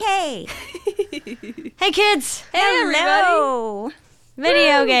Hey. Hey, kids. Hey, Hello. everybody.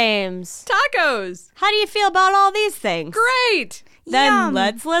 Video games. Tacos. How do you feel about all these things? Great. Then Yum.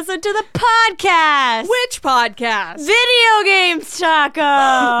 let's listen to the podcast. Which podcast? Video Games Taco.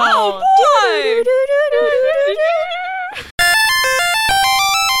 Oh,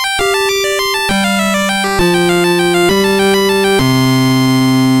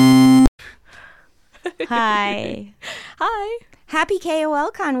 Hi. Hi. Happy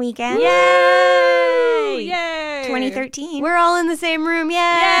KOLCon weekend. Yay. Yay. 2013. We're all in the same room. Yay. Yay.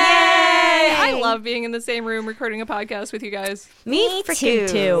 I love being in the same room recording a podcast with you guys. Me too.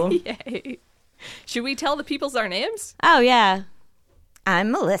 too. Yay. Should we tell the peoples our names? Oh, yeah.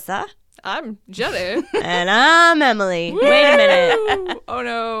 I'm Melissa. I'm Jenny. And I'm Emily. Wait a minute. Woo. Oh,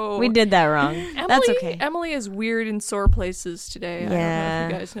 no. We did that wrong. That's okay. Emily is weird in sore places today. I don't know Yeah.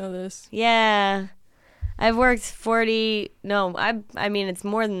 if you guys know this. Yeah. I've worked 40, no, I mean, it's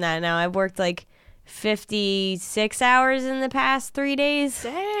more than that now. I've worked like 56 hours in the past 3 days.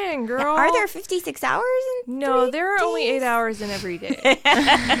 Dang, girl. Are there 56 hours? No, there are only 8 hours in every day.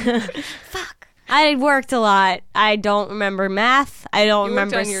 Fuck. I worked a lot. I don't remember math. I don't You worked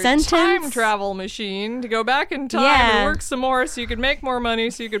remember on your sentence. time travel machine to go back in time Yeah. and work some more so you could make more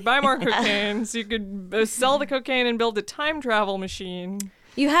money, so you could buy more cocaine, so you could sell the cocaine and build a time travel machine.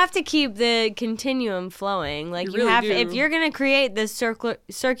 You have to keep the continuum flowing. Like You you, really have do. to, if you're going to create this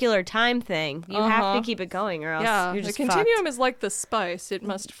circular time thing, you have to keep it going or else Yeah, you're the just continuum is like the spice. It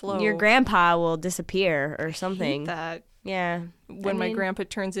must flow. fucked. Your grandpa will disappear or I hate something. that. Yeah. When I my mean, grandpa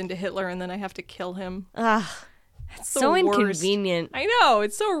turns into Hitler and then I have to kill him. Ugh, It's the so worst. inconvenient. I know,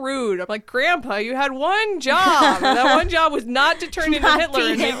 it's so rude. I'm like, Grandpa, you had one job. And that one job was not to turn into Not Hitler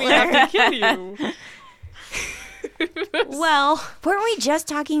be and make me have to kill you. Well, Weren't we just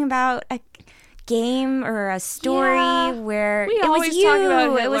talking about a game or a story Yeah. where We it always was you? talk about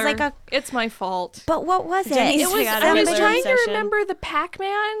Hitler. It was like a. It's my fault. But what was it? Jenny's It was. got I a was Hitler trying to obsession. remember the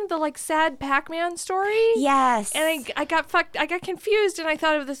Pac-Man, the like sad Pac-Man story. Yes. And I got confused and I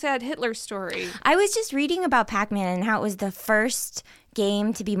thought of the sad Hitler story. I was just reading about Pac-Man and how it was the first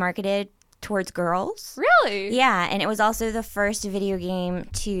game to be marketed towards girls. Really? Yeah, and it was also the first video game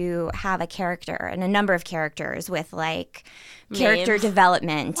to have a character and a number of characters with like character Names.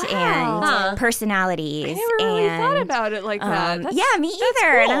 development and Huh. personalities. I never really and, thought about it like that. That's- yeah, me that's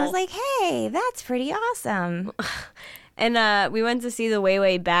either. And I cool. was like, hey, that's pretty awesome. and we went to see The Way,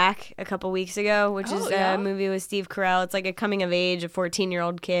 Way Back a couple weeks ago, which Oh, is yeah? a movie with Steve Carell. It's like a coming of age, a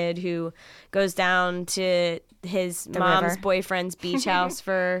 14-year-old kid who goes down to his mom's river. boyfriend's beach house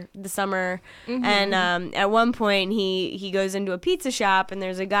for the summer. Mm-hmm. And at one point, he goes into a pizza shop, and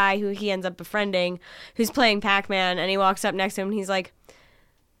there's a guy who he ends up befriending who's playing Pac-Man, and he walks up next to him, and he's like,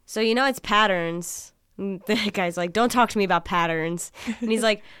 so you know it's patterns. And the guy's like, don't talk to me about patterns. And he's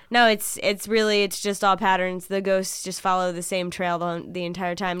like, no, it's just all patterns. The ghosts just follow the same trail the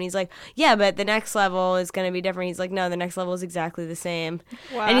entire time. And he's like, yeah, but the next level is going to be different. He's like, no, the next level is exactly the same.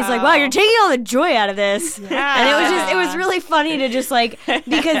 And he's like, wow, you're taking all the joy out of this. Yeah. And it was really funny to just like,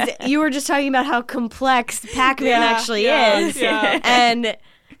 because you were just talking about how complex Pac-Man actually is. Yeah.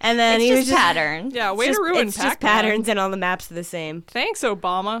 And then It's he was just just patterns. Yeah, way just, to ruin it's Pac-Man. just patterns and all the maps are the same. Thanks,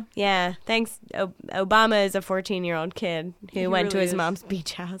 Obama. Yeah, thanks. Obama is a 14-year-old kid who went to really his is. mom's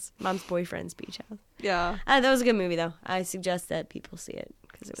beach house, mom's boyfriend's beach house. Yeah. That was a good movie, though. I suggest that people see it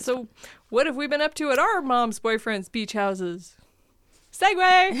because it was. So, what have we been up to at our mom's boyfriend's beach houses?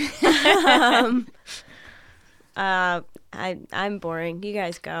 Segway! I'm boring. You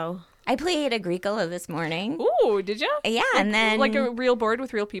guys go. I played Agricola this morning. Ooh, did you? Yeah, and then Like a real board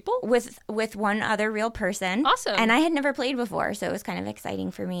with real people? with one other real person. Awesome. And I had never played before, so it was kind of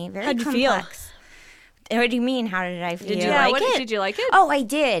exciting for me. Very How'd you feel? complex. What do you mean? How did I feel? Did you Yeah, like it? Did you like it? Oh, I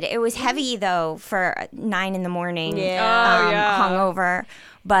did. It was heavy though for 9 a.m. Yeah. Oh, yeah. hungover.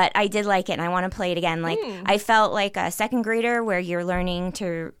 But I did like it, and I want to play it again. Like I felt like a second grader where you're learning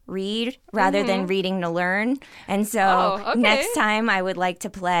to read rather than reading to learn. And so Oh, okay. next time I would like to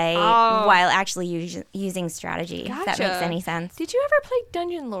play Oh. while actually using strategy. If that Gotcha. makes any sense. Did you ever play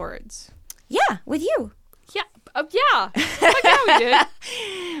Dungeon Lords? Yeah, with you. Yeah. Yeah. Fuck yeah, we did.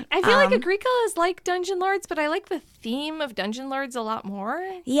 I feel like Agricola is like Dungeon Lords, but I like the theme of Dungeon Lords a lot more.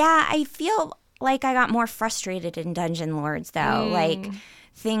 Yeah, I feel like I got more frustrated in Dungeon Lords though. Like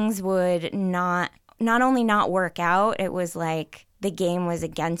things would not only not work out, it was like the game was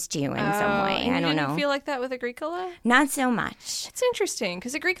against you in some way. And I you don't didn't know. feel like that with Agricola? Not so much. It's interesting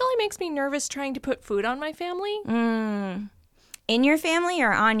because Agricola makes me nervous trying to put food on my family. In your family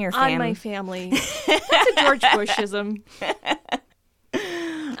or on your family? On my family. That's a George Bushism.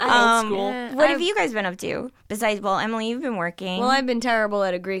 Old school. What have you guys been up to? Besides, well, Emily, you've been working. Well, I've been terrible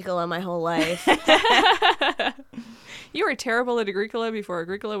at Agricola my whole life. You were terrible at Agricola before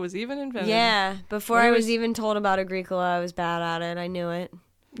Agricola was even invented. Yeah, before I was even told about Agricola, I was bad at it. I knew it.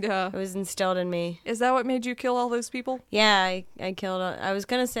 Yeah. It was instilled in me. Is that what made you kill all those people? Yeah, I killed. I was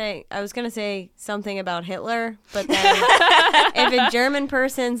gonna say something about Hitler, but then if a German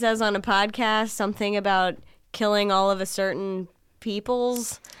person says on a podcast something about killing all of a certain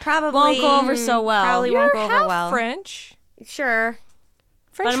peoples, probably won't go over so well. Probably won't go over half well. French. Sure.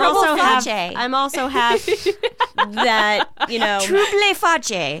 French But Trouble I'm also half that, Trouble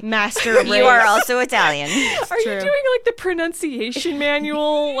face. master race. You are also Italian. Are you doing like the pronunciation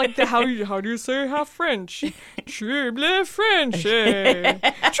manual? Like how do you say half French? Triple French.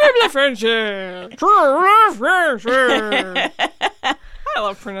 Triple French. Triple French. I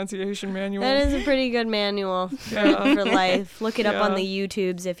love pronunciation manual. That is a pretty good manual for life. Look it up on the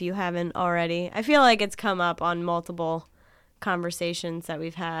YouTubes if you haven't already. I feel like it's come up on multiple conversations that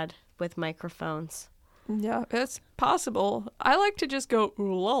we've had with microphones. Yeah, it's possible. I like to just go,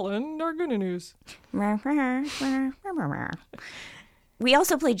 ooh la la, Narguna news. We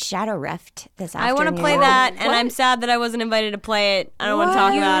also played Shadow Rift this afternoon. I want to play that, and I'm sad that I wasn't invited to play it. I don't want to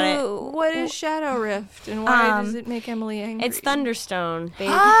talk about it. What is Shadow Rift, and why does it make Emily angry? It's Thunderstone,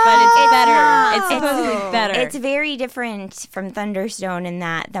 baby, but it's better. It's supposed to be better. It's very different from Thunderstone in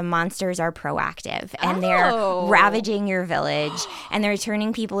that the monsters are proactive and they're ravaging your village and they're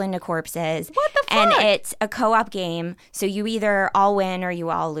turning people into corpses. What the fuck? And it's a co-op game, so you either all win or you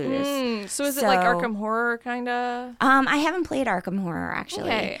all lose. So is it like Arkham Horror, kind of? I haven't played Arkham Horror, actually.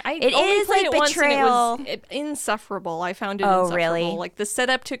 Okay, It is like Betrayal. Once and it was insufferable. I found it Oh, insufferable. really? Like the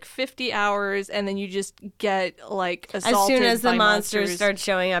setup took 50 hours, and then you just get like assaulted as soon as the by monsters start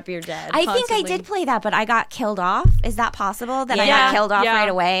showing up, you're dead. I think I did play that, but I got killed off. Is that possible? That I got killed off right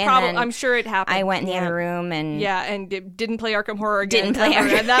away? And then I'm sure it happened. I went in the other room and... and didn't play Arkham Horror again. Didn't play ever.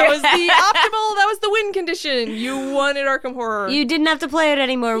 Arkham And that was the optimal, that was the win condition. You won at Arkham Horror. You didn't have to play it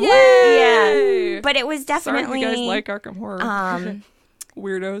anymore. Yay! Yeah. But it was Sorry definitely... if you guys like Arkham Horror.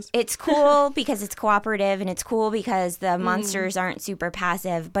 Weirdos. It's cool because it's cooperative, and it's cool because the monsters aren't super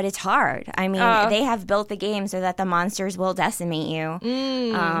passive, but it's hard. I mean, they have built the game so that the monsters will decimate you,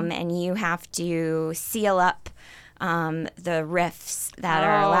 and you have to seal up the rifts that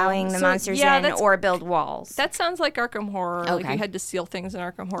are allowing the monsters in or build walls. That sounds like Arkham Horror. Okay. Like you had to seal things in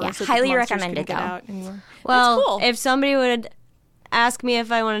Arkham Horror. Yeah, so highly the monsters recommend couldn't it, get though. out anywhere. Well, That's cool. if somebody would ask me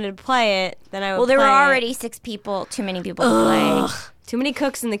if I wanted to play it, then I would Well, there play were it. already 6 people, too many people to play. Too many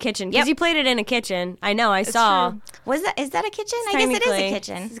cooks in the kitchen. Because Yep. you played it in a kitchen. I know, I saw. true. Is that a kitchen? I guess it is a Technically,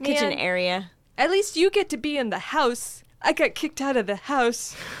 kitchen. It's a kitchen Man. area. At least you get to be in the house. I got kicked out of the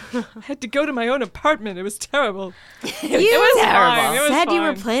house. I had to go to my own apartment. It was terrible. You It was fine. It was said you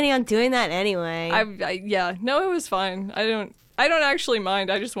were fine. planning on doing that anyway. No, it was fine. I don't actually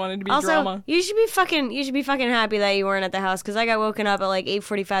mind. I just wanted to be also, drama. you should be fucking happy that you weren't at the house because I got woken up at like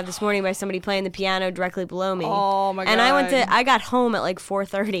 8:45 this morning by somebody playing the piano directly below me. Oh my god! And I got home at like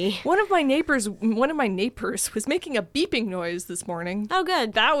 4:30. One of my neighbors was making a beeping noise this morning. Oh,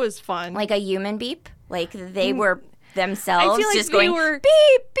 good. That was fun. Like a human beep? Like they were themselves I feel like just they going were-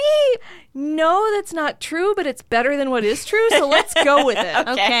 beep, beep. No, that's not true, but it's better than what is true, so let's go with it.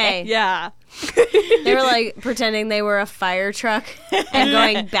 Okay. Yeah. They were like pretending they were a fire truck and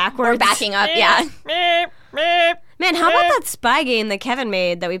going backwards. Or backing up, yeah. Man, how about that spy game that Kevin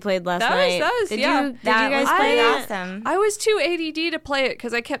made that we played last night? Did you That was play pretty that? awesome. I was too ADD to play it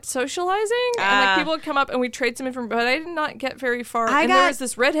because I kept socializing and like people would come up and we'd trade some information, but I did not get very far. There was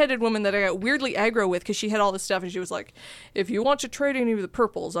this redheaded woman that I got weirdly aggro with because she had all this stuff and she was like, "If you want to trade any of the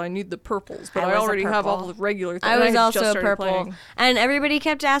purples, I need the purples, but I I was a already have all purple. the regular things." I was had just also a started purple, playing. and everybody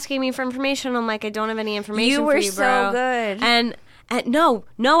kept asking me for information. I'm like, I don't have any information. You for were you, so bro. good. And no,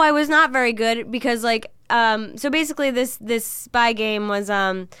 I was not very good because like so basically this spy game was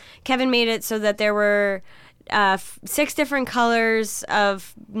Kevin made it so that there were 6 different colors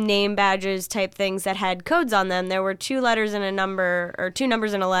of name badges type things that had codes on them. There were 2 letters and a number, or 2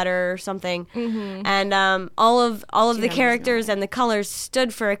 numbers and a letter or something. And all of the characters and the colors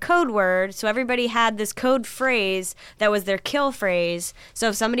stood for a code word. So everybody had this code phrase that was their kill phrase. So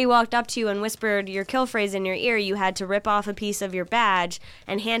if somebody walked up to you and whispered your kill phrase in your ear, you had to rip off a piece of your badge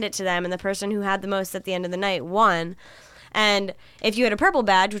and hand it to them, and the person who had the most at the end of the night won. And if you had a purple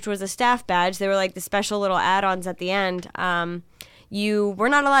badge, which was a staff badge, they were like the special little add-ons at the end. You were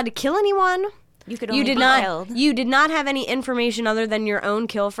not allowed to kill anyone. You could only You did be not. killed. You did not have any information other than your own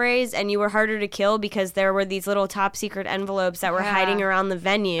kill phrase, and you were harder to kill because there were these little top secret envelopes that were Yeah. hiding around the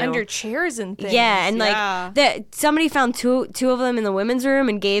venue. Under chairs and things. Yeah, and Yeah. like somebody found two of them in the women's room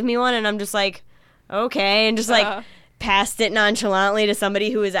and gave me one, and I'm just like, okay, and just like passed it nonchalantly to somebody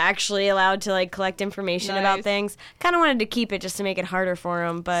who was actually allowed to like collect information about Nice. things. Kind of wanted to keep it just to make it harder for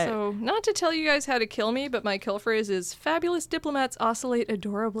them, but So, not to tell you guys how to kill me, but my kill phrase is "Fabulous diplomats oscillate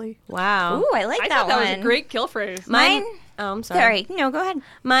adorably." wow. Ooh, I like I that thought that one. was a great kill phrase. Mine. Oh, I'm sorry. Sorry. No, go ahead.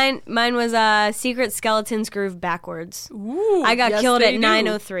 Mine was secret skeletons groove backwards. Ooh, I got yes, killed they at do.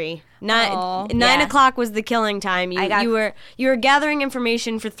 9:03. Aw. 9 Yeah. o'clock was the killing time. I got- You were gathering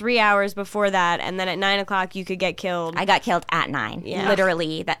information for 3 hours before that, and then at 9 o'clock you could get killed. I got killed at 9. Yeah.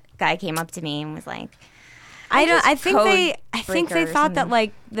 Literally, that guy came up to me and was like, I just think code they breaker or thought that something.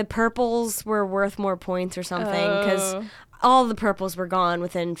 like the purples were worth more points or something because Oh. all the purples were gone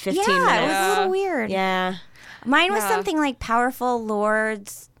within 15 yeah, it was minutes. a little weird. Yeah. Mine was Yeah. something like powerful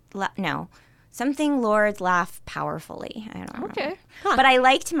lords. Something lords laugh powerfully. I don't know. Okay. But I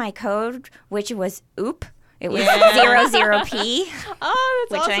liked my code, which was OOP. It was Yeah. 00P. Oh,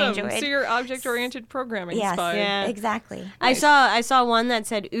 that's Which I awesome. enjoyed. So you're object-oriented programming Yes, spy. Yeah. exactly. I saw one that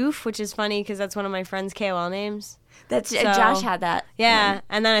said oof, which is funny because that's one of my friend's KOL names. That's So- Josh had that. Yeah,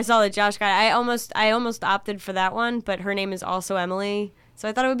 and then I saw that Josh got. I almost opted for that one, but her name is also Emily, so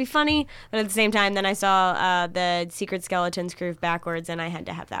I thought it would be funny. But at the same time, then I saw the Secret Skeletons groove backwards, and I had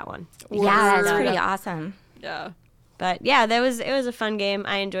to have that one. Yeah, that's Word. pretty awesome. Yeah. But yeah, it was a fun game.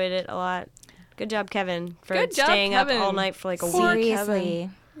 I enjoyed it a lot. Good job, Kevin, for Good job, staying Kevin. up all night for like a Poor week. Seriously.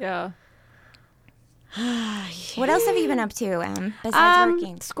 Yeah. What else have you been up to, Em, besides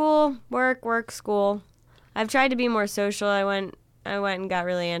working? School, work, school. I've tried to be more social. I went and got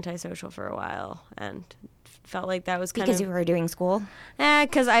really antisocial for a while, and felt like that was kind Because of you were doing school?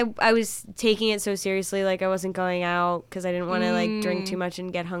 because I was taking it so seriously. Like I wasn't going out because I didn't want to like drink too much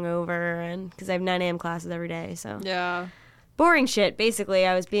and get hungover, and because I have 9 a.m. classes every day. So Yeah. boring shit. Basically,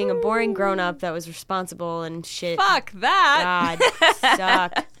 I was being a boring grown up that was responsible and shit. Fuck that. God,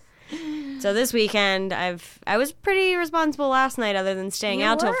 suck. So this weekend, I was pretty responsible last night, other than staying You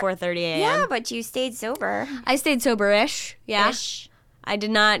out till were? 4:30 a.m. Yeah, but you stayed sober. I stayed sober-ish. Yeah, Ish. I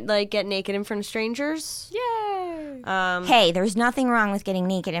did not like get naked in front of strangers. Yay. Hey, there's nothing wrong with getting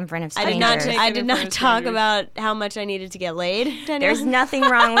naked in front of I strangers. did not. naked I in did front not of talk strangers. about how much I needed to get laid. to There's anyone. nothing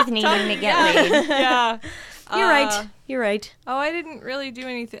wrong with needing to get laid. Yeah. You're right. You're right. Oh, I didn't really do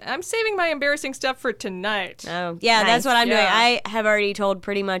anything. I'm saving my embarrassing stuff for tonight. Oh, yeah, Nice. that's what I'm doing. Yeah. I have already told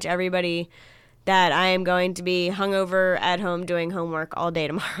pretty much everybody that I am going to be hungover at home doing homework all day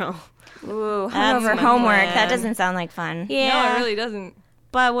tomorrow. Ooh, That's hungover my homework. plan. That doesn't sound like fun. Yeah. No, it really doesn't.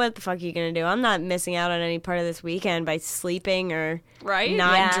 But what the fuck are you going to do? I'm not missing out on any part of this weekend by sleeping or Right?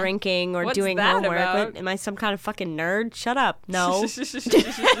 not Yeah. drinking or What's doing that homework. about? What, am I some kind of fucking nerd? Shut up. No.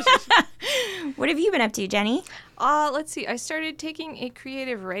 What have you been up to, Jenny? Let's see. I started taking a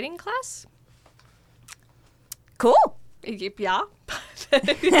creative writing class. Cool. Yeah.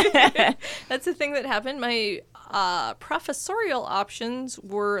 That's the thing that happened. My professorial options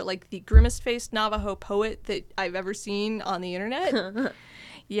were like the grimmest faced Navajo poet that I've ever seen on the internet.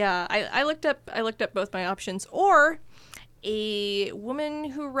 Yeah, I looked up both my options, or a woman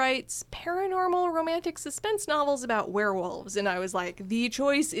who writes paranormal romantic suspense novels about werewolves, and I was like, the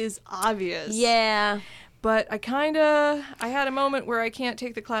choice is obvious. Yeah. But I had a moment where I can't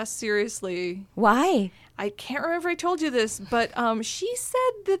take the class seriously. Why? I can't remember if I told you this, but she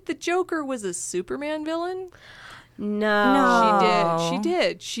said that the Joker was a Superman villain. No. She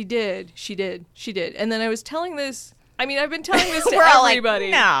did. And then I was telling this. I mean, I've been telling this to We're all like, everybody.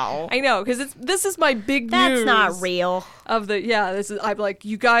 no. I know, because this is my big That's news. not real. I'm like,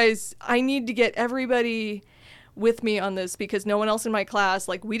 you guys, I need to get everybody with me on this because no one else in my class,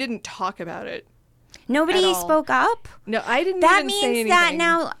 like, we didn't talk about it. Nobody At all. spoke up? No, I didn't That even say means anything. that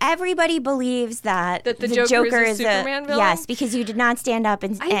now everybody believes that That the Joker is a Superman villain? Yes, because you did not stand up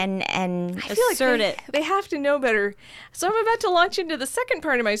and I feel like Assert they, it. they have to know better. So I'm about to launch into the second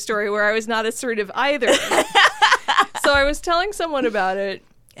part of my story where I was not assertive either. So I was telling someone about it,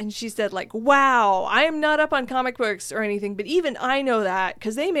 and she said, like, wow, I am not up on comic books or anything, but even I know that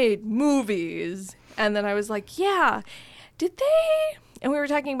because they made movies. And then I was like, yeah, did they? and we were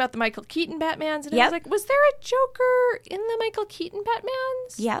talking about the Michael Keaton Batmans, and I Yep. was like, was there a Joker in the Michael Keaton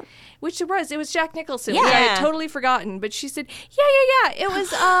Batmans? Yep. Which it was Jack Nicholson. Yeah. which I had totally forgotten. But she said, yeah. It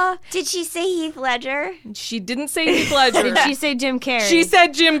was, Did she say Heath Ledger? she didn't say Heath Ledger. Did she say Jim Carrey? She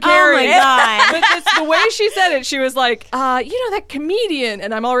said Jim Oh Carrey. my God. But the way she said it, she was like, that comedian.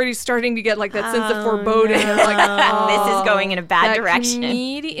 And I'm already starting to get like that sense of foreboding. no. Of like, This is going in a bad that direction.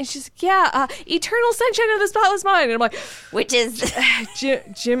 comedian. And she's like, Eternal Sunshine of the Spotless Mind. And I'm like, Which is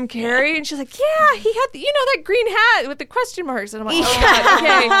Jim Carrey? And she's like, yeah, he had, that green hat with the question marks. And I'm like,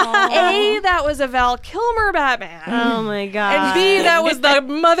 oh, okay. A, that was a Val Kilmer Batman. Oh my God. And B, that was the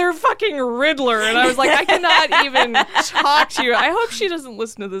motherfucking Riddler. And I was like, I cannot even talk to you. I hope she doesn't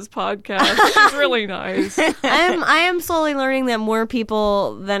listen to this podcast. She's really nice. I am slowly learning that more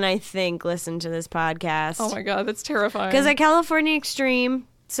people than I think listen to this podcast. Oh my God, that's terrifying. Because at California Extreme,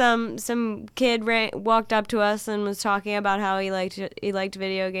 some kid walked up to us and was talking about how he liked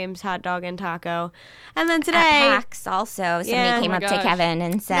video games, hot dog, and taco. And then today, at PAX also, somebody Yeah. came Oh up my to gosh. Kevin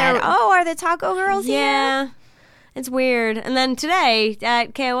and said, They're- are the taco girls here? yeah, it's weird. And then today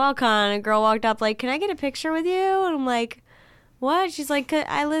at KOLCon, a girl walked up like, "Can I get a picture with you?" And I'm like, "What?" She's like,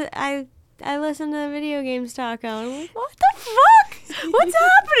 I listen to video games taco. And I'm like, what the fuck? What's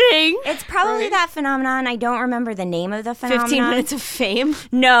happening? It's probably that phenomenon. I don't remember the name of the phenomenon. 15 minutes of fame.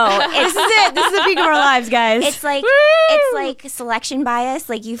 No, This is it. This is the peak of our lives, guys. it's like selection bias.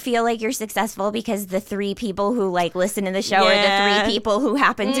 Like you feel like you're successful because the 3 people who like listen to the show are Yeah. the 3 people who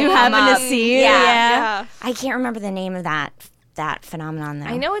happen to You come happen to up. see you. Yeah. Yeah. I can't remember the name of that phenomenon though.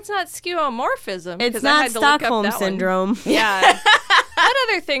 I know it's not skeuomorphism. It's 'cause I not had to look up Stockholm that one. syndrome. Yeah. What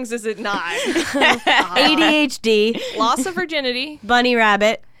other things is it not? ADHD, Loss of virginity, bunny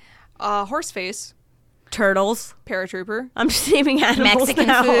rabbit, horse face, turtles. paratrooper, I'm just naming animals Mexican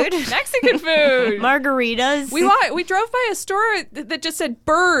now. food. Mexican food. Margaritas. We drove by a store that just said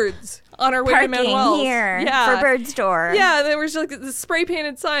birds on our way to Parking Manuel's. here Yeah. for Bird Store. Yeah, there was like this spray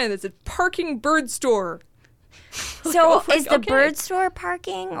painted sign that said parking bird store. So Oh, is the okay. Bird Store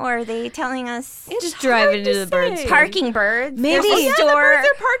parking, or are they telling us Just drive hard into to the bird say. store. parking birds? Maybe- There's a Yeah, The store. birds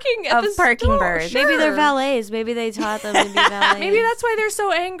are parking at of the parking store. birds. Maybe they're Sure. valets. Maybe they taught them to be valets. Maybe that's why they're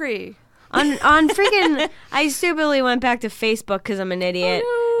so angry. on freaking. I stupidly went back to Facebook because I'm an idiot,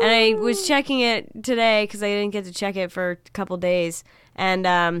 Oh, no. and I was checking it today because I didn't get to check it for a couple days, and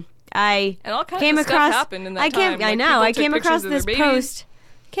I And all kinds came of stuff across. happened in that I came. time. I Like, know. people I took came pictures across of their this babies. post.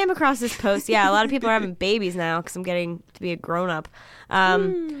 Came across this post. Yeah, a lot of people are having babies now because I'm getting to be a grown up.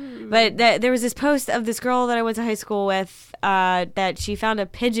 But there was this post of this girl that I went to high school with that she found a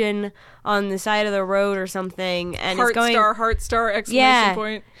pigeon on the side of the road or something, and it's going. Heart star, exclamation Yeah,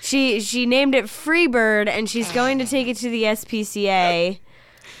 point. she named it Freebird, and she's going to take it to the SPCA.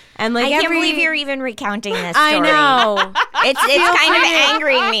 And like I can't every, believe you're even recounting this I story. know. It's kind of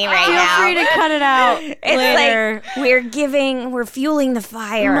angering me right Feel now. free to cut it out later. Like we're fueling the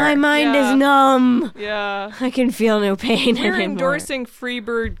fire. My mind Yeah. is numb. Yeah. I can feel no pain We're anymore. endorsing free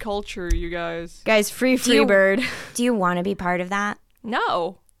bird culture, you guys. Guys, free you- Freebird. Do you want to be part of that?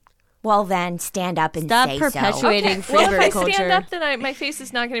 No. Well, then stand up and Stop say perpetuating so. Freebird Well, if I culture. stand up, then my face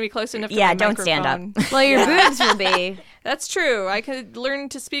is not going to be close enough to Yeah, my don't stand up. microphone. Well, your boobs will be. That's true. I could learn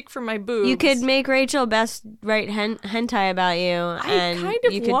to speak from my boobs. You could make Rachel Best write hentai about you, and I kind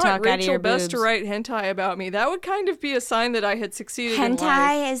of you could want talk out of Rachel your Best boobs. to write hentai about me. That would kind of be a sign that I had succeeded in life.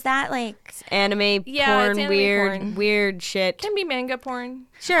 Hentai, is that like Anime Yeah, porn, it's anime weird, porn. weird shit. Can be manga porn.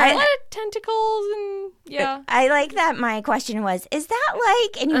 Sure. A lot of tentacles and yeah. I like that my question was, is that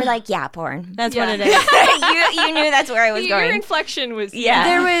like, and you were like, yeah, porn. That's Yeah. what it is. you knew that's where I was Your going. inflection was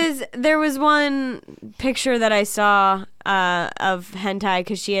Yeah. There was one picture that I saw of hentai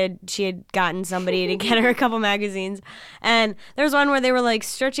because she had gotten somebody to get her a couple magazines, and there was one where they were like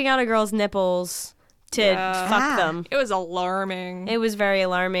stretching out a girl's nipples to Yeah. fuck Ah. them. It was alarming. It was very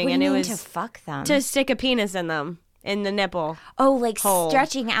alarming, What do and you it mean was to fuck them? to stick a penis in them in the nipple. oh, like hole.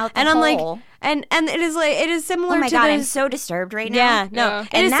 stretching out the And I'm hole. like, and it is similar oh my to god, those. I'm so disturbed right now. Yeah, no, Yeah. it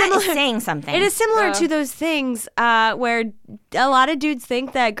And is that is similar. saying something. It is similar Yeah. to those things where a lot of dudes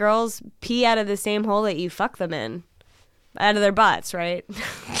think that girls pee out of the same hole that you fuck them in, out of their butts, right?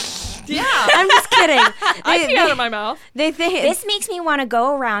 yeah. I'm just kidding. I pee out of my mouth. They think This makes me want to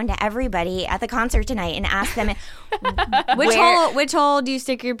go around to everybody at the concert tonight and ask them which hole do you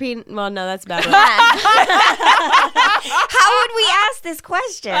stick your pee? Well, no, that's bad. How would we ask this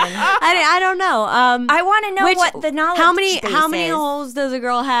question? I don't know. I want to know what the knowledge How many base is. holes does a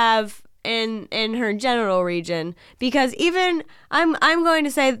girl have in her genital region? Because even I'm going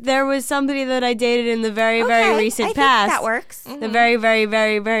to say there was somebody that I dated in the very very Okay, recent I past. think that works. The very very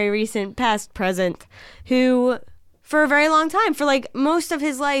very very recent past present who for a very long time. For like most of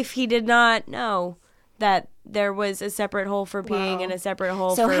his life, he did not know that there was a separate hole for peeing and a separate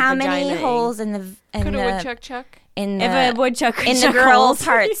hole So for how many vaginaing. holes in the Could a woodchuck chuck? in If a the woodchuck could in the chuck girls' holes.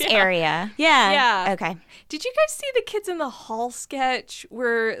 parts area? Yeah. Yeah. Okay. Did you guys see the Kids in the Hall sketch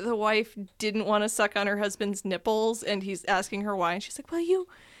where the wife didn't want to suck on her husband's nipples and he's asking her why? And she's like, well, you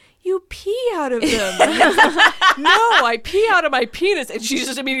pee out of them. And he's like, no, I pee out of my penis. And she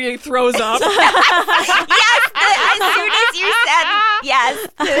just immediately throws up. Yes, as soon as you said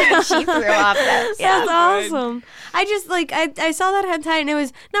yes, she threw off. That. That's good. awesome. I just like I saw that hentai and it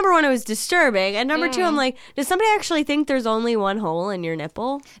was number one, it was disturbing, and number two, I'm like, does somebody actually think there's only one hole in your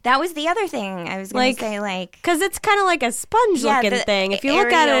nipple? That was the other thing I was going to say. Like, Because it's kind of like a sponge looking the thing. If you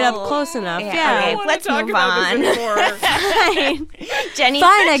look at it up aerial- close enough, Yeah, yeah. okay. I don't Let's want to move talk about on. this anymore. Fine. Jenny's,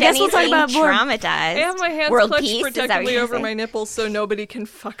 Fine, I guess we'll Jenny's talk being about more. traumatized. I have my hands World clutched peace, is that what protectively you're over saying? my nipples so nobody can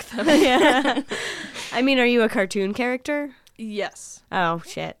fuck them. Yeah. I mean, are you a cartoon character? Yes. Oh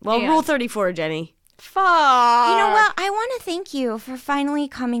shit. Well, And- Rule 34, Jenny. Fuck. You know what? I want to thank you for finally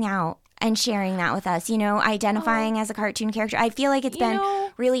coming out and sharing that with us. You know, identifying as a cartoon character. I feel like it's been know-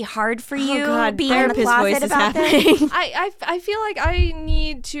 really hard for you God, being in the therapist voice closet is about this. happening. I feel like I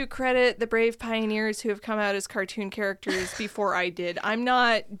need to credit the brave pioneers who have come out as cartoon characters before I did. I'm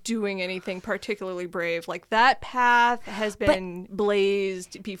not doing anything particularly brave. Like, that path has been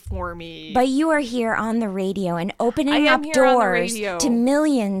blazed before me. But you are here on the radio and opening I am up here on the doors radio. to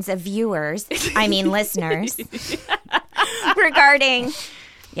millions of viewers, I mean listeners, regarding,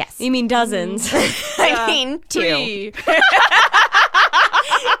 yes, You mean dozens? I mean two. 3.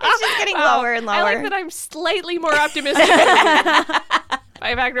 It's just getting lower and lower. I like that I'm slightly more optimistic by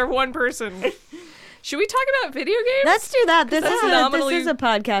a factor of one person. Should we talk about video games? Let's do that. This that's is nominally- a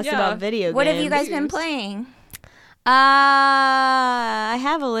podcast yeah. about video games. What have you guys been playing? I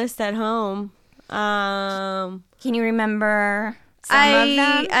have a list at home. Can you remember some of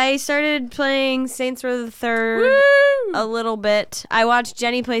them? I started playing Saints Row the Third Woo! a little bit. I watched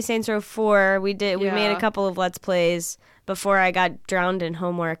Jenny play Saints Row 4. We made Yeah. a couple of Let's Plays before I got drowned in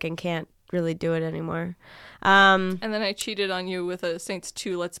homework and can't really do it anymore. And then I cheated on you with a Saints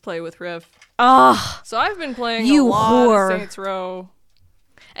 2 Let's Play with Riv. Oh, So I've been playing You a lot whore. of Saints Row.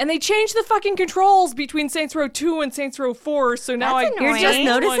 And they changed the fucking controls between Saints Row 2 and Saints Row 4, so now That's you're annoying. just Right.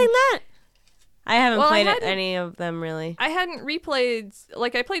 noticing that? I haven't Well, I played hadn't- any of them really. I hadn't replayed,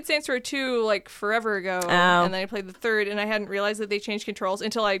 like, I played Saints Row 2, like, forever ago. Oh. And then I played the third, and I hadn't realized that they changed controls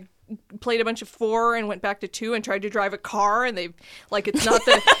until I played a bunch of 4 and went back to 2 and tried to drive a car, and they, like, it's not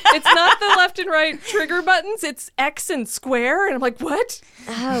the left and right trigger buttons, it's X and square, and I'm like, what?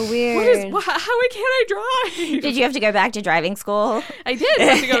 Oh, What weird. is, how can't I drive? Did you have to go back to driving school I did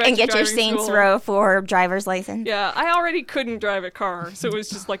have to go back and to get your driving Saints school. Row 4 driver's license? Yeah, I already couldn't drive a car, so it was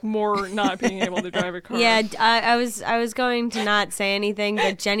just like more not being able to drive a car. Yeah, I was going to not say anything,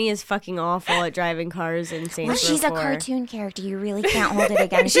 but Jenny is fucking awful at driving cars in Saints Well, Row she's a 4. cartoon character. You really can't hold it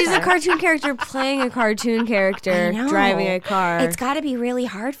against She's her. a cartoon character playing a cartoon I character know. driving a car. It's got to be really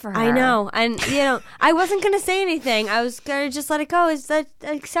hard for her. I know, and I wasn't gonna say anything. I was gonna just let it go. Is that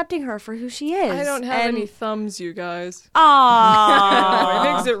accepting her for who she is? I don't have and, any thumbs, you guys. Aww.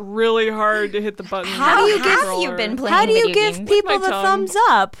 It makes it really hard to hit the button. How with do the you give controller. you been playing How do you video give games? people my the tongue. thumbs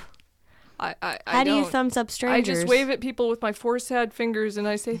up? I How do you don't. thumbs up I strangers? just wave at people with my 4 sad fingers and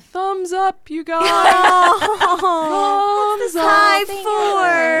I say, thumbs up, you guys. Oh, thumbs high up. four.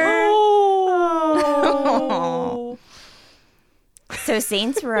 Oh. So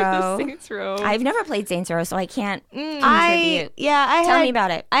Saints Row. Saints Row. I've never played Saints Row, so I can't I contribute. had. Tell me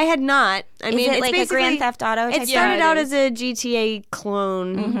about it. I had not. I Is mean, it it's like a basically- Grand Theft Auto type It started it out is. as a GTA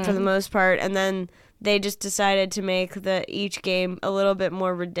clone for the most part, and then they just decided to make each game a little bit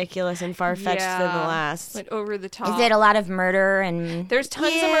more ridiculous and far fetched than the Yeah. last. Went over the top. Is it a lot of murder and There's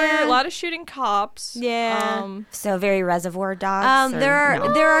tons Yeah. of murder, a lot of shooting cops. Yeah. so very Reservoir Dogs? or There are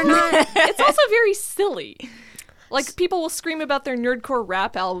no? there are not. It's also very silly. Like, people will scream about their nerdcore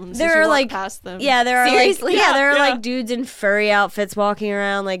rap albums as There you are walk like past them. yeah, there are Seriously? like there are Yeah. like dudes in furry outfits walking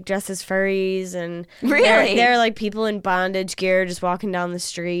around like dressed as furries, and Really? there are like people in bondage gear just walking down the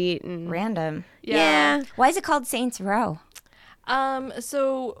street and Random. yeah. Why is it called Saints Row?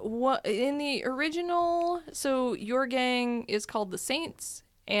 So what in the original? So your gang is called the Saints,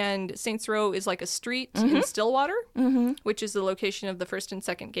 and Saints Row is like a street in Stillwater, which is the location of the first and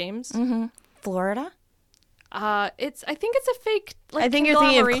second games. Florida? I think it's a fake. Like, I think you're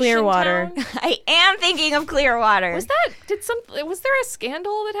thinking of conglomeration Clearwater. town. I am thinking of Clearwater. Was there a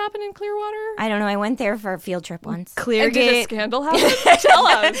scandal that happened in Clearwater? I don't know. I went there for a field trip once. And did a Cleargate. scandal happen? Tell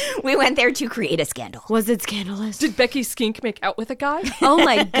us. We went there to create a scandal. Was it scandalous? Did Becky Skink make out with a guy? Oh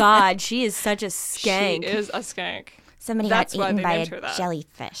my god, she is such a skank. She is a skank. Somebody That's got why eaten they by named a her that.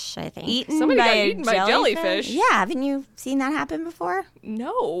 jellyfish, I think. Eaten Somebody by got a eaten by jellyfish. Yeah, haven't you seen that happen before?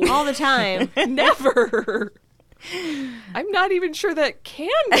 No. all the time. Never. I'm not even sure that can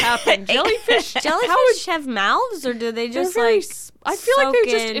happen. Jellyfish. Jellyfish have mouths, or do they just they're very like? I feel like soak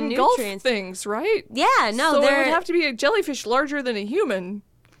they just in engulf nutrients? things, right? Yeah, no, so it they're. would have to be a jellyfish larger than a human.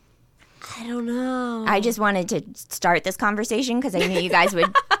 I don't know. I just wanted to start this conversation because I knew you guys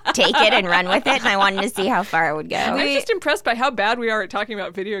would take it and run with it, and I wanted to see how far it would go. I'm just impressed by how bad we are at talking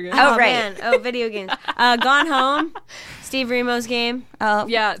about video games. Oh, right. Man. Oh, video games. Gone Home, Steve Remos game. Oh,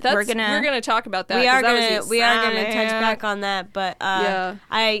 Yeah, we're gonna talk about that. We 'cause are that was gonna touch insane. back on that, but Yeah.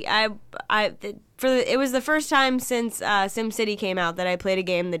 it was the first time since SimCity came out that I played a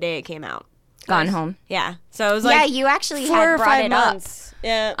game the day it came out. gone home. Yeah, so it was Yeah, like you actually 4 had or brought 5 it months.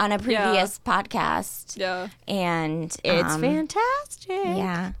 Yeah, up on a previous podcast, Yeah. and it's fantastic.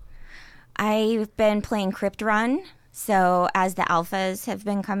 Yeah, I've been playing Crypt Run. So as the alphas have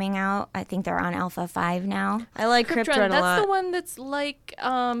been coming out, I think they're on Alpha 5 now. I like Crypt Run a That's lot. the one that's like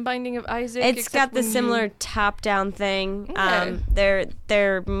Binding of Isaac. It's except got the when you- similar top-down thing. Okay.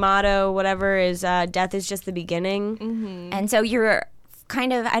 Their motto, whatever, is "Death is just the beginning." And so you're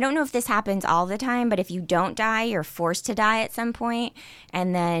kind of, I don't know if this happens all the time, but if you don't die, you're forced to die at some point,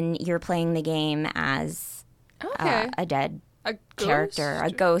 and then you're playing the game as Okay. a dead A character, a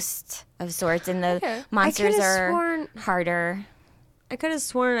ghost of sorts, and the Okay. monsters could've are sworn- harder. I could have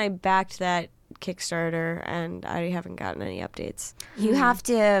sworn I backed that Kickstarter, and I haven't gotten any updates. You have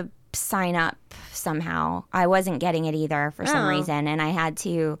to sign up somehow. I wasn't getting it either for some Oh. reason, and I had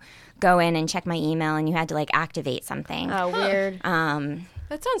to go in and check my email, and you had to like activate something. Oh, weird.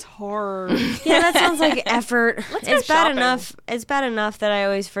 That sounds hard. Yeah, that sounds like effort. go It's bad shopping. enough. It's bad enough that I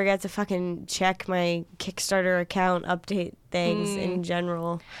always forget to fucking check my Kickstarter account, update things in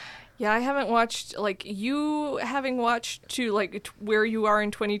general. Yeah, I haven't watched, like, you having watched to, like, where you are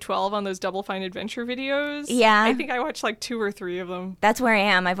in 2012 on those Double Fine Adventure videos. Yeah. I think I watched, like, 2 or 3 of them. That's where I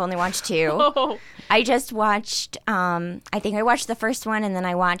am. I've only watched 2. Oh. I just watched, I think I watched the first one, and then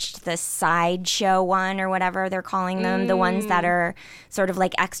I watched the sideshow one or whatever they're calling them. The ones that are sort of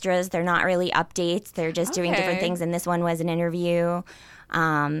like extras. They're not really updates. They're just doing different Okay. things. And this one was an interview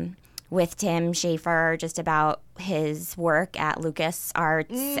with Tim Schafer just about his work at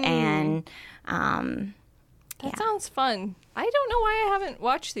LucasArts. And That sounds fun. I don't know why I haven't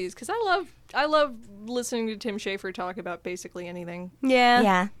watched these, because I love listening to Tim Schafer talk about basically anything.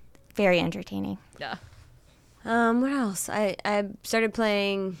 yeah, very entertaining. Yeah. What else? I started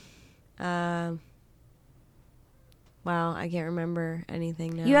playing. Wow, I can't remember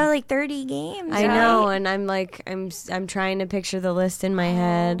anything now. You have like 30 games. I right? know, and I'm like, I'm trying to picture the list in my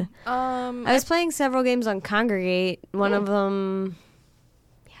head. I was playing several games on Congregate. One of them.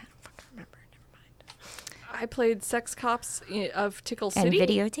 Yeah, I don't fucking remember. Never mind. I played Sex Cops of Tickle And City.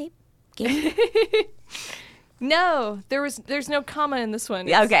 videotape game? No, there's no comma in this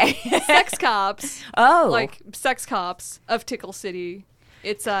one. Okay. Sex Cops. Oh. Like Sex Cops of Tickle City.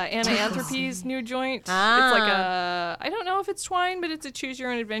 It's Anna Anthropy's new joint. It's like a, I don't know if it's Twine, but it's a choose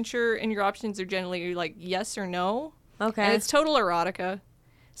your own adventure, and your options are generally like yes or no. Okay. And it's total erotica.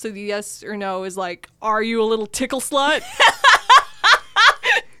 So the yes or no is like, are you a little tickle slut?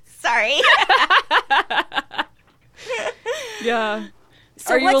 Sorry. Yeah.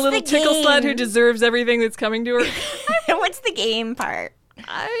 So are you a what's little the tickle slut who game? deserves everything that's coming to her? What's the game part?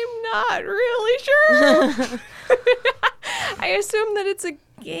 I'm not really sure. I assume that it's a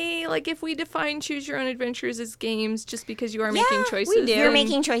game. Like, if we define choose your own adventures as games just because you are making choices, we do. You're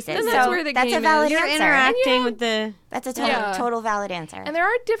making choices. then that's so where the that's game a valid is. You're answer. interacting with the. That's a total, Yeah. total valid answer. And there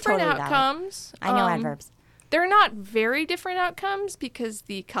are different Totally valid. outcomes. I know adverbs. They're not very different outcomes because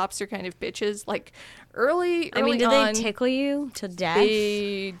the cops are kind of bitches. Like, early I mean, do on, they tickle you to death?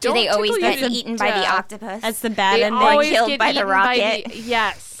 They Do don't they always tickle you get to eaten by the death. octopus? That's the bad They ending. always killed get by the eaten rocket.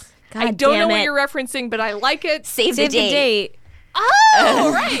 Yes. God I don't know damn what it. you're referencing, but I like it. Save the Save the date. date.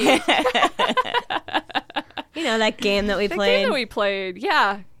 Oh, right. You know that game that we The played. game that we played.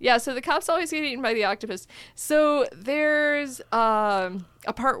 Yeah. Yeah, so the cops always get eaten by the octopus. So there's a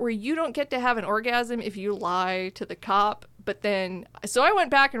part where you don't get to have an orgasm if you lie to the cop. But then, so I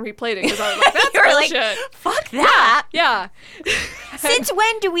went back and replayed it because I was like, that's You were like, bullshit. fuck that. Yeah. Since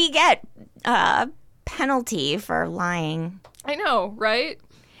when do we get penalty for lying? I know, right?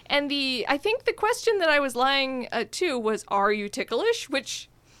 And I think the question that I was lying to was, are you ticklish? Which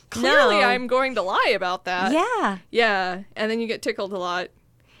clearly No. I'm going to lie about that. Yeah. Yeah. And then you get tickled a lot.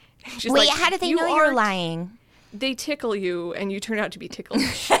 She's Wait, like, how do they know are you're lying? They tickle you and you turn out to be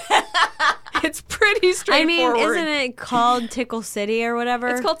ticklish. It's pretty I straightforward. mean, isn't it called Tickle City or whatever?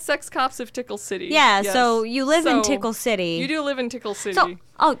 It's called Sex Cops of Tickle City. Yeah, Yes. so you live in So, Tickle City. You do live in Tickle City. So,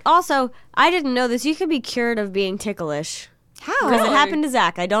 also, I didn't know this. You could be cured of being ticklish. How? Because Really? it happened to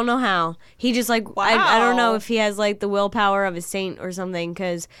Zach. I don't know how. He just I don't know Wow. if he has like the willpower of a saint or something.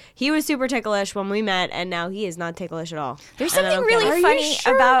 Because he was super ticklish when we met, and now he is not ticklish at all. There's And I something don't get really it. Are you funny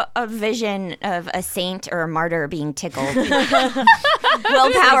sure? about a vision of a saint or a martyr being tickled.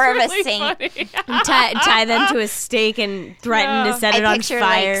 Willpower of a Really saint. funny. tie them to a stake and threaten Yeah. to set it I on picture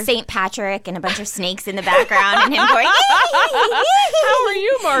fire. like Saint Patrick and a bunch of snakes in the background and him going. How are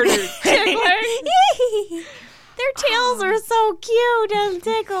you martyred? Tickling? Their tails are so cute and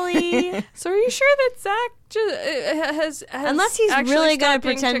tickly. So are you sure that Zach has Unless he's actually really good at stopped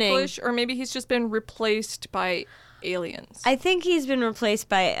being pretending. ticklish, or maybe he's just been replaced by aliens? I think he's been replaced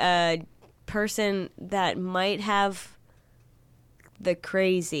by a person that might have the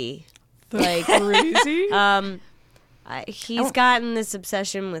crazy. Like, Crazy? he's gotten this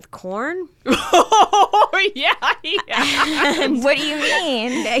obsession with corn. Oh yeah. What do you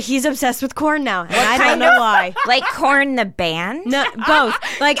mean? He's obsessed with corn now, and I don't know why. Like Korn the band? No, both.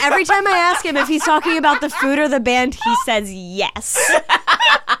 Like every time I ask him if he's talking about the food or the band, he says yes.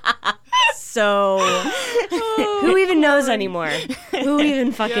 So, who even knows anymore? Who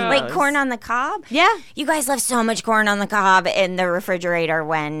even fucking Yeah. knows? Like corn on the cob? Yeah. You guys left so much corn on the cob in the refrigerator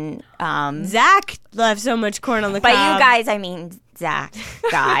when Zach left so much corn on the by cob. you guys I mean Zach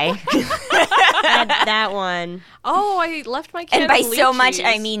guy. that one. Oh, I left my can And by of so much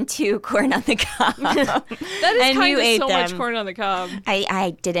lychees. I mean 2 corn on the cob. that is And kind you of ate so much them. corn on the cob.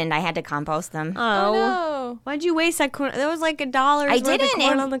 I didn't. I had to compost them. Oh. No. Why'd you waste that corn? That was like $1 I worth didn't. of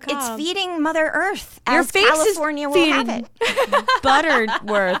corn on the It's cob. feeding Mother Earth. Your As face is California will have feeding it.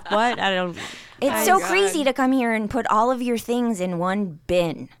 Butterworth. What? I don't. It's so God. crazy to come here and put all of your things in one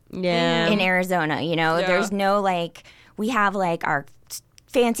bin Yeah. in Arizona. You know, Yeah. there's no like, we have like our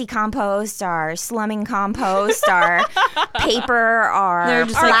fancy compost, our slumming compost, our paper, our They're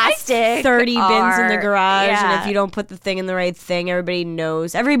just like plastic. 30 bins in the our- garage, and yeah. if you don't put the thing in the right thing, everybody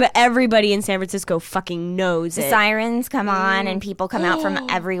knows. Everybody in San Francisco fucking knows The it. sirens come on and people come out from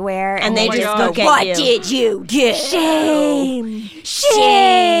everywhere And they my just God. look at what you. did you do? Shame.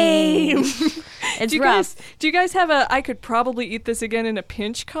 Shame. It's Do you rough. guys have a I could probably eat this again in a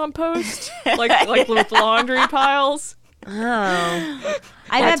pinch compost? like with laundry piles? Oh.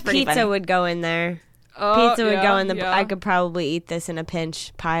 I That's bet pretty pizza funny. would go in there. Oh, Pizza would yeah, go in the. yeah. I could probably eat this in a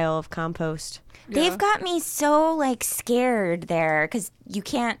pinch pile of compost. They've got me so like scared there because you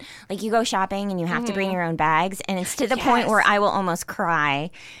can't like you go shopping and you have to bring your own bags and it's to the point where I will almost cry.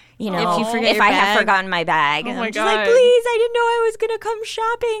 You know, If you forget if your I have bag. forgotten my bag. Oh And my I'm just like, God. please, I didn't know I was gonna come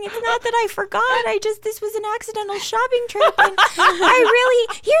shopping. It's not that I forgot. This was an accidental shopping trip. And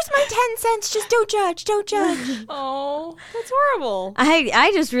here's my 10 cents. Just don't judge. Don't judge. Oh, that's horrible.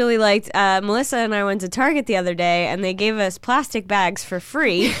 I just really liked Melissa and I went to Target the other day and they gave us plastic bags for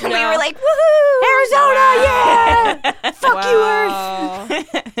free. And we were like, woohoo! Arizona, yeah! Fuck you,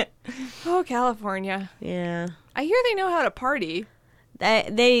 Earth. Oh, California. Yeah. I hear they know how to party.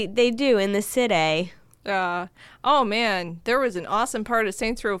 They do in the city. Oh man, there was an awesome part of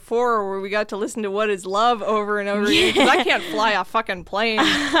Saints Row 4 where we got to listen to What Is Love over and over again because I can't fly a fucking plane.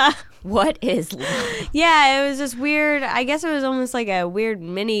 What is love? Yeah, it was just weird. I guess it was almost like a weird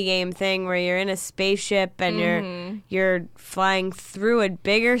mini game thing where you're in a spaceship and you're flying through a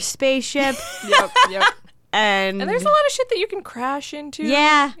bigger spaceship Yep. and And there's a lot of shit that you can crash into.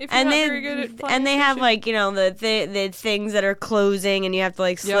 yeah, if you're and not they very good at flying and they a have spaceship. like the things that are closing, and you have to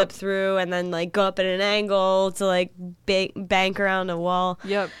like slip Yep. through, and then like go up at an angle to like bank around a wall.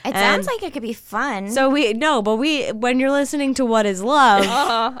 Yep. It And- sounds like it could be fun. So when you're listening to What Is Love,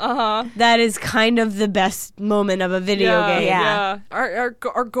 that is kind of the best moment of a video game. Yeah. Our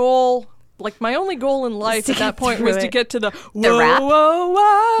goal. Like my only goal in life to at that get point through was to it. get to the whoa, rap? whoa,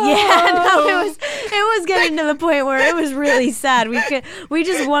 whoa. Yeah, no, it was getting to the point where it was really sad. We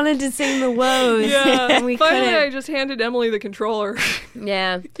just wanted to sing the woes. Yeah. and we Finally, I couldn't. just handed Emily the controller.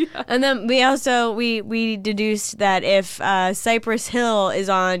 Yeah. And then we also we deduced that if Cypress Hill is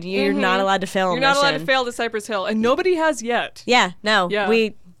on, you're not allowed to fail a You're not allowed to mission. fail to Cypress Hill, and nobody has yet. Yeah, no. Yeah.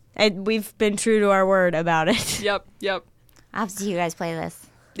 We've been true to our word about it. Yep. I'll have to see you guys play this.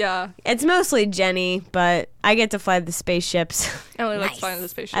 Yeah. It's mostly Jenny, but I get to fly the spaceships. Emily likes Nice. flying the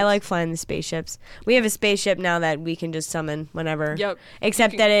spaceship. I like flying the spaceships. We have a spaceship now that we can just summon whenever. Yep.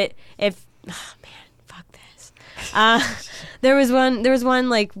 Except that fuck this. There was one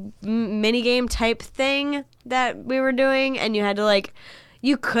like mini game type thing that we were doing, and you had to like.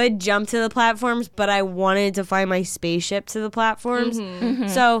 You could jump to the platforms, but I wanted to fly my spaceship to the platforms.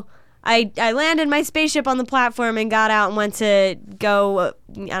 So I landed my spaceship on the platform and got out and went to go,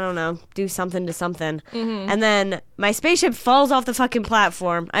 I don't know, do something to something. And then my spaceship falls off the fucking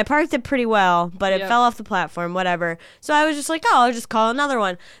platform. I parked it pretty well, but it fell off the platform, whatever. So I was just like, oh, I'll just call another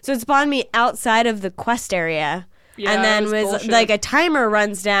one. So it spawned me outside of the quest area. Yeah, and then it was was bullshit. like a timer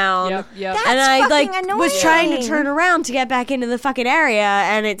runs down. Yep. That's And I fucking was trying to annoying. turn around to get back into the fucking area,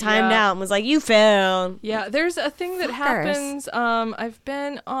 and it timed Yeah. out and was like, "You failed." Yeah, there's a thing that Fuckers. happens. I've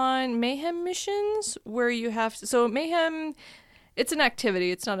been on Mayhem missions where you have to, so Mayhem, it's an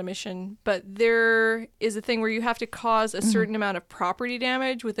activity, it's not a mission, but there is a thing where you have to cause a certain amount of property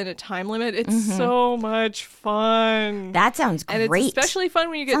damage within a time limit. It's so much fun. That sounds and great. it's especially fun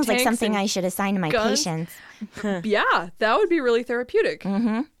when you get Sounds like tanks something and I should assign to my guns. patients. Yeah, that would be really therapeutic.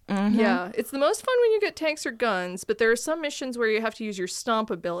 Yeah, it's the most fun when you get tanks or guns, but there are some missions where you have to use your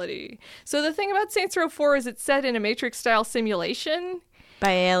stomp ability. So the thing about Saints Row 4 is it's set in a Matrix-style simulation. By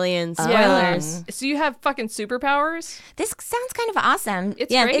aliens. Yeah. Spoilers. So you have fucking superpowers. This sounds kind of awesome.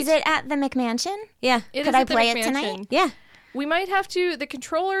 It's Yeah. great. Is it at the McMansion? Yeah. It Could is I at the play it McMansion. tonight? Yeah. We might have to, the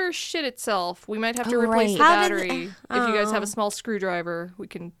controller shit itself. We might have to Oh, replace right. the How did battery. If you guys have a small screwdriver, we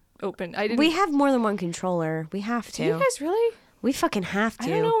can open. I didn't. We have more than one controller. We have to. Do you guys really? We fucking have to. I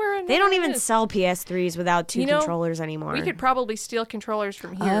don't know where They don't another even is. sell PS3s without two You know, controllers anymore. We could probably steal controllers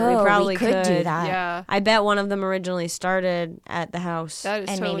from here. Oh, probably we could do could. that. Yeah. I bet one of them originally started at the house. That is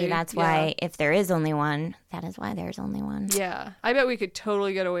And totally, maybe that's why, if there is only one, that is why there's only one. Yeah. I bet we could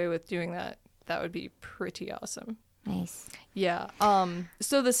totally get away with doing that. That would be pretty awesome. Nice. Yeah.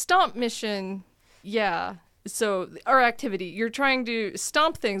 So the stomp mission, yeah. So our activity, you're trying to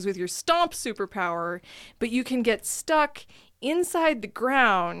stomp things with your stomp superpower, but you can get stuck inside the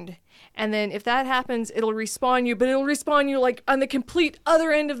ground. And then if that happens, it'll respawn you, but it'll respawn you like on the complete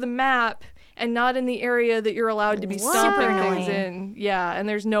other end of the map and not in the area that you're allowed to be stomping Super things annoying. in. Yeah, and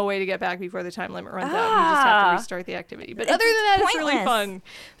there's no way to get back before the time limit runs out. You just have to restart the activity. But other than that, it's really pointless. fun.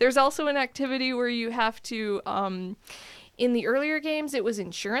 There's also an activity where you have to in the earlier games, it was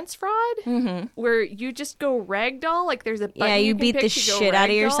insurance fraud, where you just go ragdoll. Like there's a button Yeah, you can beat pick the to go shit out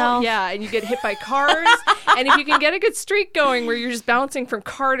of ragdoll. yourself. Yeah, and you get hit by cars. And if you can get a good streak going where you're just bouncing from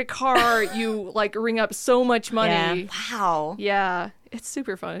car to car, you like ring up so much money. Wow. Yeah, it's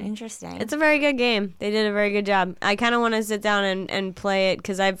super fun. Interesting. It's a very good game. They did a very good job. I kind of want to sit down and play it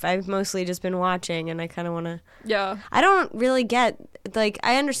because I've mostly just been watching, and I kind of want to. Yeah. I don't really get, like,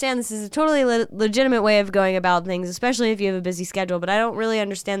 I understand this is a totally legitimate way of going about things, especially if you have a busy schedule, but I don't really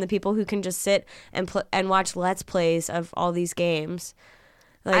understand the people who can just sit and watch Let's Plays of all these games.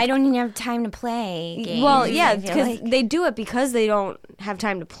 Like, I don't even have time to play games. well, yeah, I feel because like. they do it because they don't have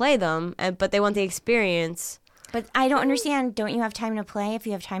time to play them, but they want the experience. But I don't understand. Don't you have time to play if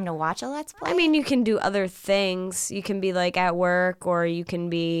you have time to watch a Let's Play? I mean, you can do other things. You can be, like, at work, or you can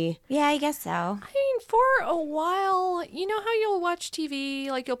be... yeah, I guess so. I mean, for a while, you know how you'll watch TV,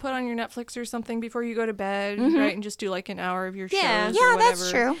 like you'll put on your Netflix or something before you go to bed, right, and just do like an hour of your Yeah. shows. Yeah, or that's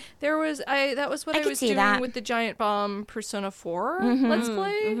whatever. true. There was that was what I I, could was see doing that. with the Giant Bomb Persona 4 Let's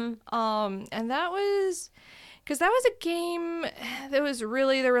Play, and that was. Because that was a game that was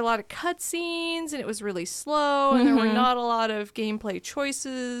really, there were a lot of cutscenes and it was really slow and there were not a lot of gameplay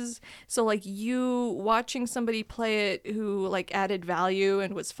choices. So, like, you watching somebody play it who, like, added value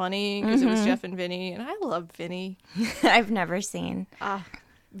and was funny because it was Jeff and Vinny. And I love Vinny. I've never seen.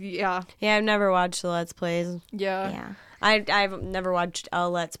 Yeah. Yeah, I've never watched the Let's Plays. Yeah. Yeah. I've never watched a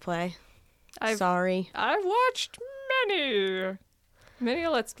Let's Play. Sorry. I've watched many a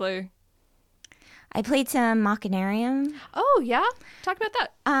Let's Play. I played some Machinarium. Oh, yeah? Talk about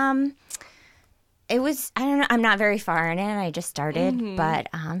that. It was, I don't know, I'm not very far in it. I just started, but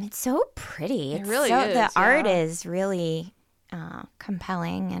it's so pretty. It's really so, is, the art yeah. is really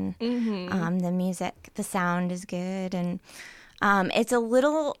compelling, and the music, the sound is good, and it's a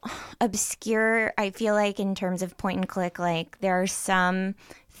little obscure, I feel like, in terms of point and click. Like, there are some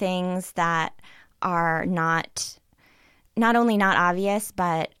things that are not only not obvious,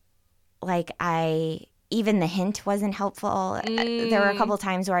 but like even the hint wasn't helpful. There were a couple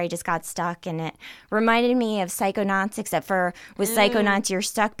times where I just got stuck, and it reminded me of Psychonauts, except for with Psychonauts you're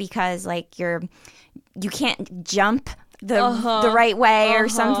stuck because like you can't jump the right way or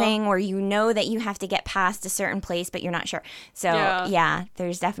something, or you know that you have to get past a certain place but you're not sure. So yeah,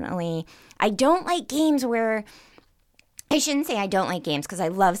 there's definitely, I don't like games where, I shouldn't say I don't like games because I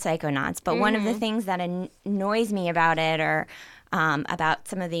love Psychonauts, but one of the things that annoys me about it, or about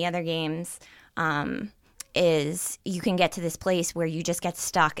some of the other games, is you can get to this place where you just get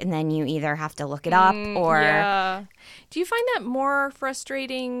stuck and then you either have to look it up or Yeah. Do you find that more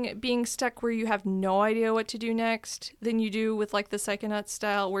frustrating being stuck where you have no idea what to do next than you do with like the Psychonaut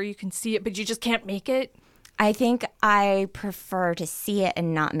style where you can see it but you just can't make it? I think I prefer to see it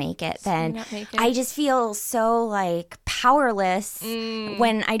and not make it than not make it. I just feel so like powerless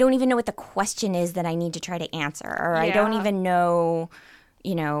when I don't even know what the question is that I need to try to answer, or I don't Yeah. even know,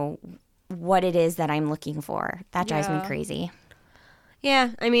 you know, what it is that I'm looking for. That drives me Yeah. crazy. Yeah,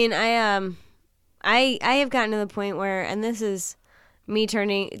 I mean, I have gotten to the point where, and this is me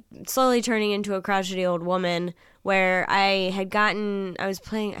slowly turning into a crotchety old woman, where I was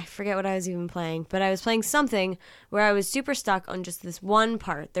playing, I forget what I was even playing, but I was playing something where I was super stuck on just this one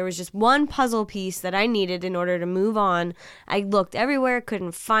part. There was just one puzzle piece that I needed in order to move on. I looked everywhere,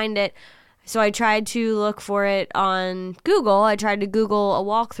 couldn't find it. So I tried to look for it on Google. I tried to Google a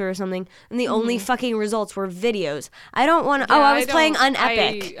walkthrough or something, and the only fucking results were videos. I don't want to. I was playing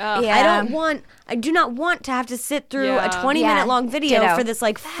Unepic. I do not want to have to sit through a 20-minute long video Ditto. for this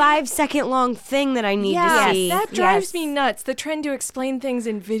like 5-second long thing that I need Yeah, to see. that drives me nuts. The trend to explain things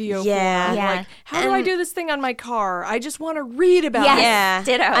in video Yeah. form. Yeah. Like, how do I do this thing on my car? I just want to read about Yes.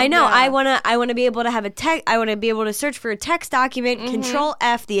 it. Yeah, Ditto. I know. Yeah. I want to be able to have a text. I want to be able to search for a text document, Control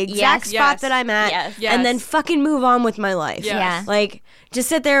F, the exact Yes. spot Yes. that I'm at, Yes. and then Yes. fucking move on with my life. Yes. Yeah. Like just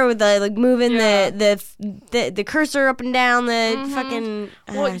sit there with the like moving Yeah. the cursor up and down the fucking.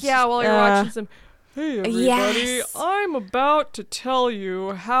 Well, yeah, while you're watching some. Hey, everybody, Yes. I'm about to tell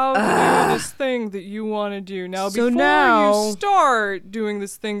you how to do this thing that you want to do. Now, So before now- you start doing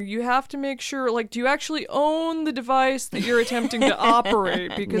this thing, you have to make sure, like, do you actually own the device that you're attempting to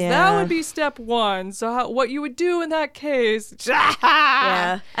operate? Because that Yeah. would be step one. So what you would do in that case...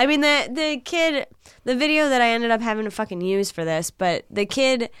 Yeah. I mean, the kid, the video that I ended up having to fucking use for this, but the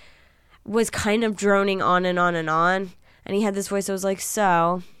kid was kind of droning on and on and on. And he had this voice that was like,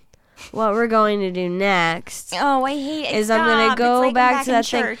 so, what we're going to do next Oh, I hate it. is I'm going to Stop. go It's like back to in that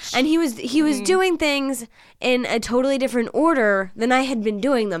church. thing. And he was doing things in a totally different order than I had been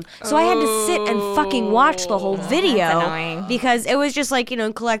doing them. So I had to sit and fucking watch the whole video. That's annoying. Because it was just like, you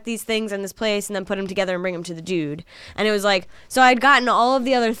know, collect these things in this place and then put them together and bring them to the dude. And it was like, so I'd gotten all of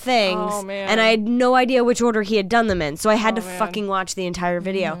the other things Oh, man. and I had no idea which order he had done them in. So I had to man. fucking watch the entire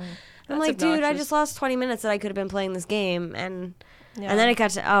video. I'm That's like, dude, I obnoxious. just lost 20 minutes that I could have been playing this game. And then it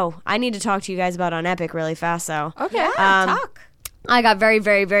got to, I need to talk to you guys about Unepic really fast, so. Okay. Talk. I got very,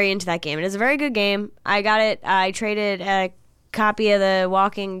 very, very into that game. It is a very good game. I got it. I traded a copy of the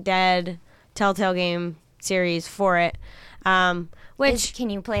Walking Dead Telltale game series for it. Which Can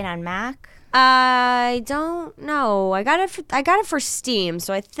you play it on Mac? I don't know. I got it for Steam,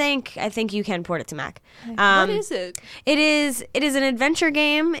 so I think you can port it to Mac. What is it? It is an adventure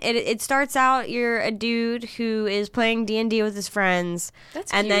game. It starts out you're a dude who is playing D&D with his friends,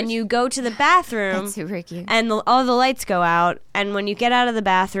 That's and then cute. you go to the bathroom. That's super cute. And all the lights go out, and when you get out of the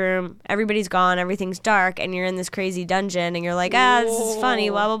bathroom, everybody's gone, everything's dark, and you're in this crazy dungeon, and you're like, this is funny,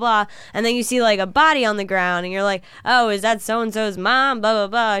 blah, blah, blah. And then you see, like, a body on the ground, and you're like, oh, is that so-and-so's mom? Blah, blah,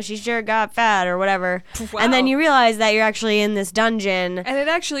 blah. She sure got fat, or whatever. And then Wow. you realize that you're actually in this dungeon. And it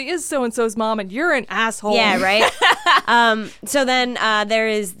actually is so-and-so's mom, and you're an asshole. Yeah, right. So then there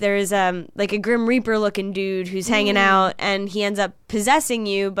is like a Grim Reaper looking dude who's hanging out, and he ends up possessing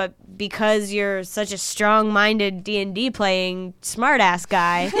you. But because you're such a strong-minded D&D playing smartass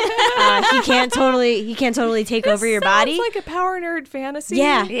guy, he can't totally take over your body. Sounds like a power nerd fantasy.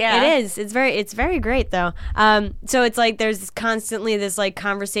 Yeah, Yeah. it is. It's very great though. So it's like there's constantly this like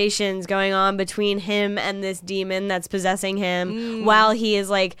conversations going on between him and this demon that's possessing him, while he is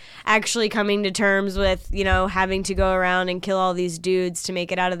like actually coming to terms with, you know, having to go around and kill all these dudes to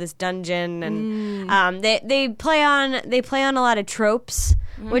make it out of this dungeon. And they play on a lot of tropes,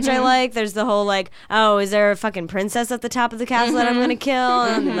 which I like. There's the whole like, oh, is there a fucking princess at the top of the castle that I'm gonna kill?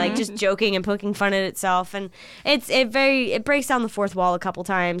 And like just joking and poking fun at itself. And it breaks down the fourth wall a couple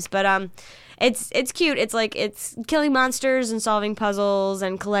times, but it's cute. It's like it's killing monsters and solving puzzles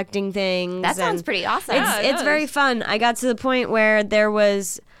and collecting things. That sounds and pretty awesome. Yeah, it it's does. very fun. I got to the point where there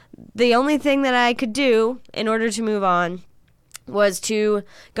was the only thing that I could do in order to move on was to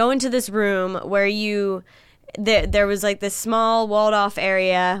go into this room where there was like this small walled off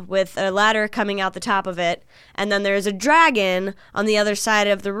area with a ladder coming out the top of it, and then there's a dragon on the other side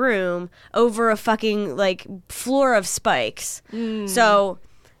of the room over a fucking like floor of spikes. So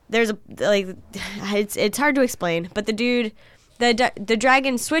there's a like it's hard to explain, but the dude the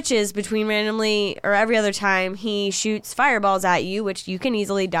dragon switches between randomly or every other time he shoots fireballs at you, which you can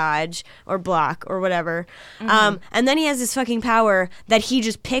easily dodge or block or whatever. And then he has this fucking power that he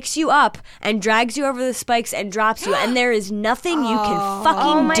just picks you up and drags you over the spikes and drops you, and there is nothing you can fucking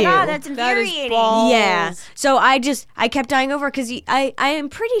Oh my do. god, that's That is infuriating. balls. Yeah. So I kept dying over because I am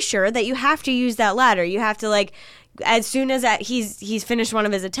pretty sure that you have to use that ladder. You have to like, as soon as he's finished one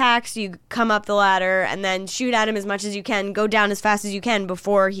of his attacks, you come up the ladder and then shoot at him as much as you can, go down as fast as you can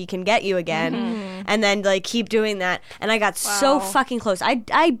before he can get you again, and then like keep doing that. And I got so fucking close.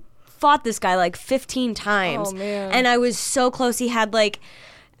 I fought this guy like 15 times, Oh, man. and I was so close. He had like,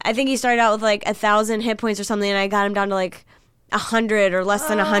 I think he started out with like 1,000 hit points or something, and I got him down to like 100 or less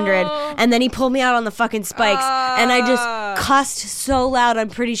than 100, and then he pulled me out on the fucking spikes, and I just cussed so loud I'm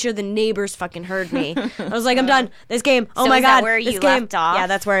pretty sure the neighbors fucking heard me. I was like, I'm done. This game. Oh So my is that god. where this you game. left off? Yeah,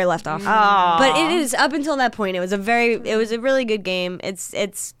 that's where I left off. Aw. But it is up until that point. It was a really good game.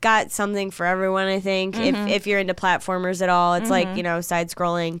 It's got something for everyone, I think. If you're into platformers at all, it's like, you know, side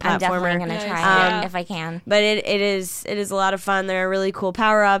scrolling platformer. I'm definitely gonna try Yeah. it if I can. But it is a lot of fun. There are really cool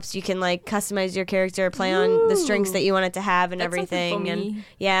power ups. You can like customize your character, play on the strengths that you want it to have, and That's something everything. for And me.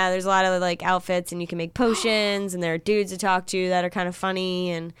 yeah, there's a lot of like outfits, and you can make potions, and there are dudes to talk to that are kind of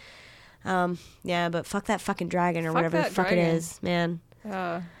funny. And yeah, but fuck that fucking dragon or Fuck whatever the that fuck dragon. it is, man.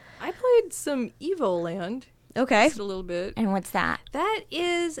 I played some Evoland. Okay. Just a little bit. And what's that? That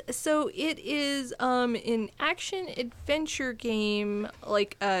is, so it is an action adventure game,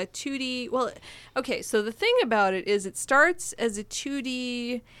 like a 2D. Well, okay, so the thing about it is it starts as a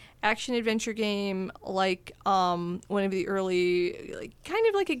 2D action adventure game, like one of the early, like, kind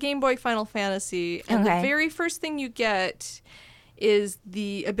of like a Game Boy Final Fantasy. And Okay. the very first thing you get is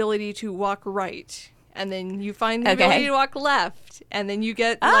the ability to walk right. And then you find the Okay. ability to walk left, and then you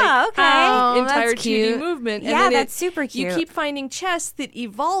get Oh, like okay. Oh, entire that's 2D cute. movement. And Yeah, then that's super cute. You keep finding chests that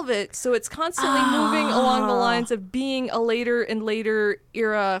evolve it, so it's constantly moving along the lines of being a later and later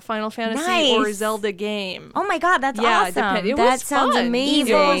era Final Fantasy or Nice. Zelda game. Oh my god, that's Yeah, awesome. it That was sounds fun.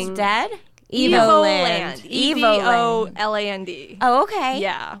 amazing. Evil's dead? Evoland. Evoland. Oh, okay.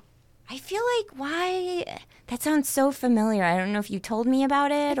 Yeah. I feel like why that sounds so familiar. I don't know if you told me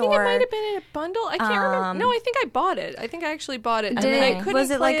about it I think or it might have been in a bundle. I can't remember. No, I think I bought it. I think I actually bought it. And then I couldn't was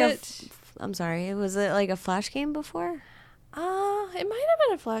it play like it. I'm sorry. Was it like a Flash game before? It might have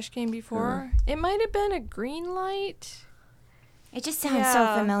been a Flash game before. It might have been a Green Light. it just sounds so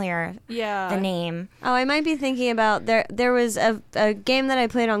Yeah. familiar. Yeah. The name. Oh, I might be thinking about there was a game that I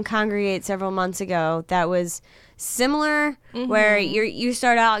played on Congregate several months ago that was similar, where you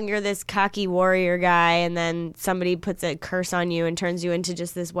start out and you're this cocky warrior guy, and then somebody puts a curse on you and turns you into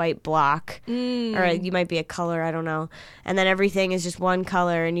just this white block, or you might be a color, I don't know, and then everything is just one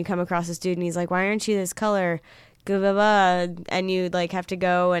color, and you come across this dude and he's like, why aren't you this color? And you like have to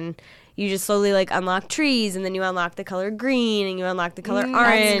go and you just slowly like unlock trees, and then you unlock the color green, and you unlock the color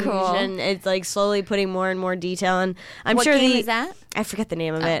orange, cool. and it's like slowly putting more and more detail. And I'm What sure game is that? I forget the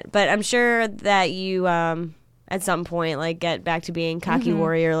name of it, but I'm sure that you at some point like get back to being cocky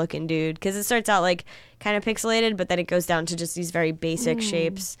warrior looking dude, because it starts out like kind of pixelated, but then it goes down to just these very basic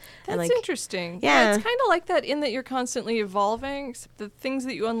shapes. That's And like interesting. Yeah. It's kind of like that in that you're constantly evolving. Except the things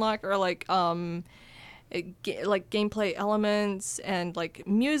that you unlock are like like gameplay elements and like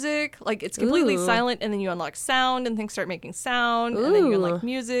music. Like it's completely Ooh. silent, and then you unlock sound, and things start making sound, and then you unlock Ooh.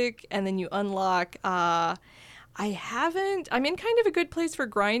 music, and then you unlock. I'm in kind of a good place for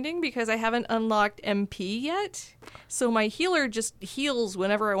grinding because I haven't unlocked MP yet. So my healer just heals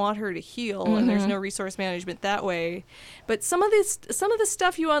whenever I want her to heal, and there's no resource management that way. But some of the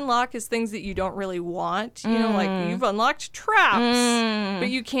stuff you unlock is things that you don't really want. You know, like you've unlocked traps, but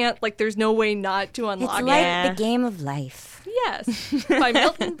you can't, like, there's no way not to It's unlock like Yeah. the game of life. it. Yes, by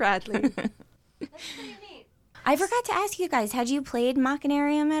Milton Bradley. I forgot to ask you guys, had you played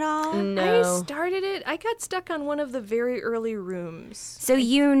Machinarium at all? no. I started it. I got stuck on one of the very early rooms. So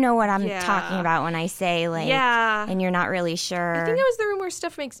you know what I'm Yeah. talking about when I say like, Yeah. and you're not really sure. I think it was the room where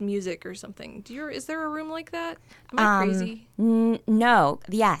stuff makes music or something. Is there a room like that? Am I crazy? No,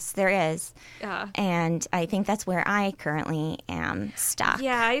 yes, there is. Yeah. And I think that's where I currently am stuck.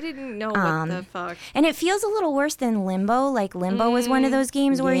 Yeah, I didn't know what the fuck. And it feels a little worse than Limbo. Like Limbo was one of those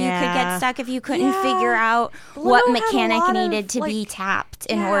games where you could get Yeah. stuck if you couldn't Yeah. figure out what Limbo had a mechanic lot of, needed to be like- tapped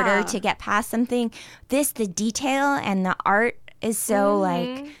in order Yeah. to get past something. The detail and the art is so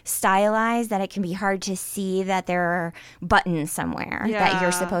like stylized that it can be hard to see that there are buttons somewhere that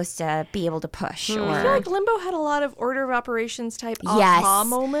you're supposed to be able to push. Or I feel like Limbo had a lot of order of operations type yes, aha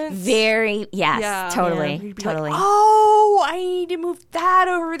moments. very totally, You'd be totally. Like, oh, I need to move that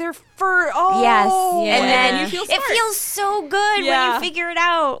over there first. Oh, yes, Yeah. and then you feel smart. it feels so good when you figure it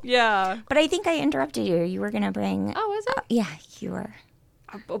out. Yeah. But I think I interrupted you. You were gonna bring. Oh, is it? Yeah, you were.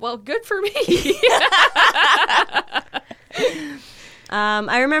 Well, good for me.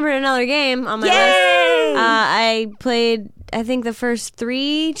 I remembered another game on my list. Yay! I played, I think, the first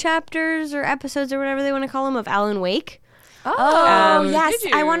 3 chapters or episodes or whatever they want to call them of Alan Wake. Oh, yes,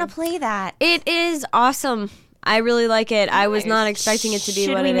 did you? I want to play that. It is awesome. I really like it. I was not expecting it to be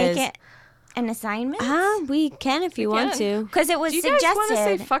Should what we it make is. it an assignment? We can if you want can. to. Because it was Do you guys want to say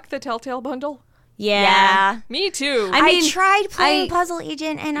suggested. fuck the Telltale bundle? Yeah. Me too. I mean, I tried playing I- Puzzle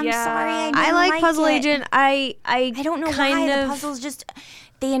Agent, and I'm Yeah. sorry, I didn't I like Puzzle it. Agent. I I don't know kind why of, the puzzles just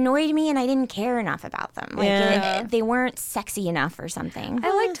they annoyed me, and I didn't care enough about them. Like Yeah. they weren't sexy enough or something.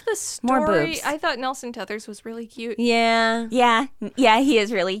 I liked the story. More boobs. I thought Nelson Tethers was really cute. Yeah. Yeah, he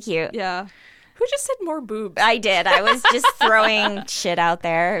is really cute. Yeah. Who just said more boobs? I did. I was just throwing shit out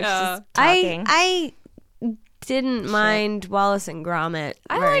there. Just talking. I didn't mind Wallace and Gromit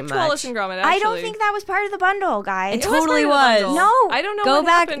I very liked much. Wallace and Gromit, actually. I don't think that was part of the bundle, guys. It totally part of the was. bundle. No. I don't know Go what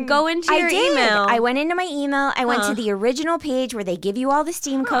back, happened. go into I your did. email. I went into my email. I went to the original page where they give you all the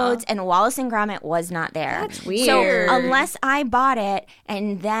Steam codes, and Wallace and Gromit was not there. That's weird. So unless I bought it,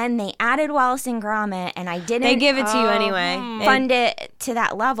 and then they added Wallace and Gromit, and I didn't They give it to you anyway. fund it to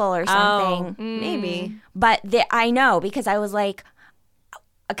that level or something. Maybe. But I know because I was like,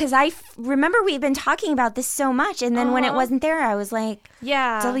 because remember we've been talking about this so much, and then when it wasn't there, I was like,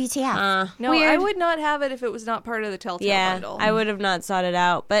 Yeah. WTF. No, Weird. I would not have it if it was not part of the Telltale Yeah, bundle. I would have not sought it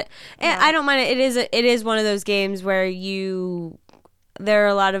out, but I don't mind it. It is one of those games where there are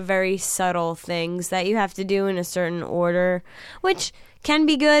a lot of very subtle things that you have to do in a certain order, which can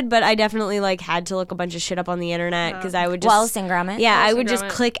be good, but I definitely had to look a bunch of shit up on the internet because I would just Wallace and Gromit. Yeah, Wallace I and would just Gromit.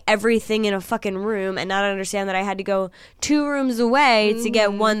 click everything in a fucking room and not understand that I had to go 2 rooms away to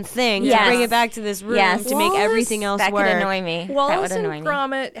get one thing to Yes. bring it back to this room Yes. to make Wallace- everything else that work. could annoy me. that Wallace would and annoy me.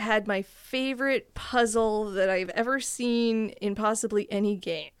 Gromit had my favorite puzzle that I've ever seen in possibly any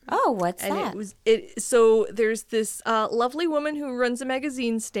game. Oh, what's And that? so there's this lovely woman who runs a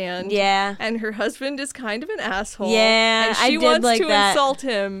magazine stand. Yeah. And her husband is kind of an asshole. Yeah, and I she did wants like to that. insult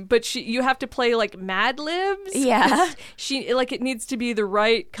him, but you have to play Mad Libs. Yeah. 'cause it needs to be the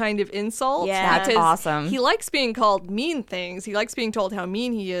right kind of insult. Yeah. That's because awesome. He likes being called mean things. He likes being told how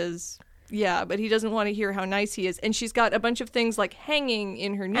mean he is. Yeah, but he doesn't want to hear how nice he is. And she's got a bunch of things hanging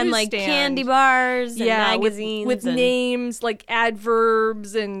in her newsstand. And candy bars and magazines. with and names like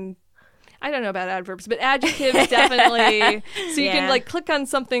adverbs and I don't know about adverbs, but adjectives definitely. So you Yeah. can click on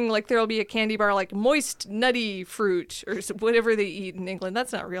something there'll be a candy bar moist nutty fruit or whatever they eat in England.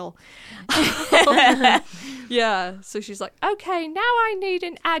 That's not real. Yeah. So she's like, okay, now I need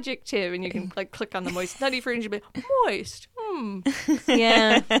an adjective, and you can click on the moist nutty fruit, and she'll be moist.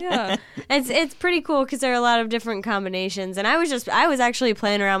 Yeah. Yeah. It's pretty cool because there are a lot of different combinations, and I was actually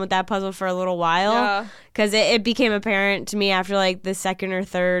playing around with that puzzle for a little while Yeah. because it became apparent to me after the second or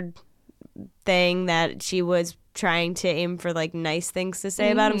third thing that she was trying to aim for nice things to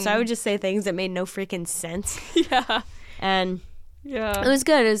say about him. So I would just say things that made no freaking sense, Yeah. and Yeah. it was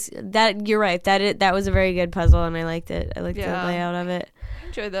good. You're right. That was a very good puzzle, and I liked it. I liked the Yeah. layout of it.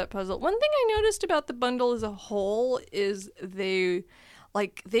 Enjoyed that puzzle. One thing I noticed about the bundle as a whole is they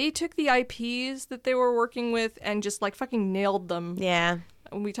took the IPs that they were working with and just fucking nailed them. Yeah.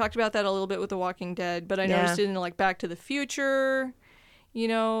 And we talked about that a little bit with The Walking Dead, but I Yeah. noticed it in Back to the Future.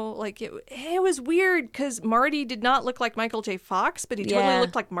 It was weird because Marty did not look like Michael J. Fox, but he totally Yeah.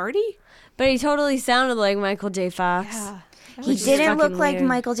 looked like Marty. But he totally sounded like Michael J. Fox. Yeah. He just didn't look fucking like weird.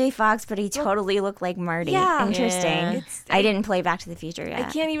 Michael J. Fox, but he totally looked like Marty. Yeah. Interesting. Yeah. I didn't play Back to the Future yet.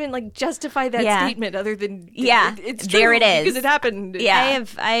 I can't even justify that Yeah. statement other than Yeah. it's true There it is. because it happened. Yeah.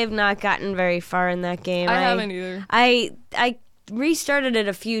 I have not gotten very far in that game. I haven't either. I restarted it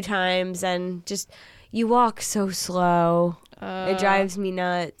a few times and just you walk so slow. It drives me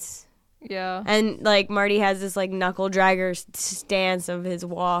nuts. Yeah. And Marty has this knuckle dragger stance of his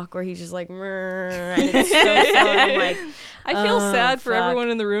walk where he's just "Mrrr," and it's so slow. And I'm I feel oh, sad for fuck. everyone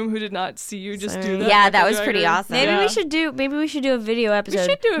in the room who did not see you just do that. Yeah, that knuckle was pretty dragger. awesome. Maybe Yeah. we should do a video episode.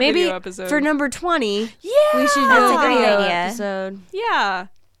 should do a maybe video episode. for number 20. Yeah, We should do That's a a great video idea. episode. Yeah.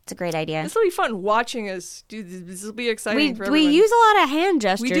 It's a great idea. This will be fun watching us do this. This will be exciting for We everyone. use a lot of hand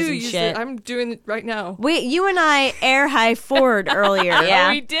gestures We do and use shit. it. I'm doing it right now. You and I air high forward earlier. Yeah.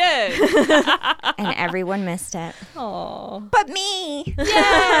 Oh, we did. And everyone missed it. Aw. But me.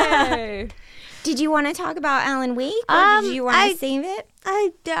 Yay. Did you want to talk about Alan Wake, or did you want to save it?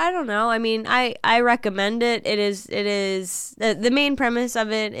 I don't know. I mean, I recommend it. It is the main premise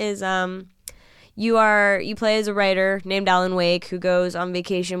of it is you play as a writer named Alan Wake who goes on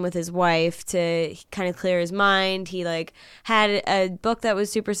vacation with his wife to kind of clear his mind. He like had a book that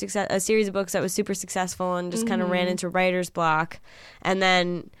was a series of books that was super successful and just kind of ran into writer's block. And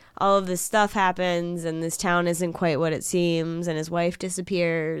then all of this stuff happens and this town isn't quite what it seems and his wife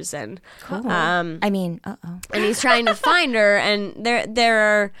disappears and and he's trying to find her, and there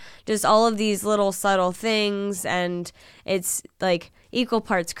are just all of these little subtle things, and it's like equal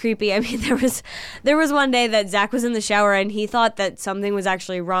parts creepy. I mean, there was one day that Zach was in the shower and he thought that something was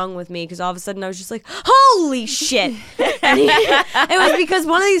actually wrong with me because all of a sudden I was just like, holy shit. And it was because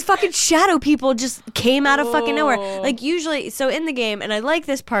one of these fucking shadow people just came out of fucking nowhere. Like usually, so in the game, and I like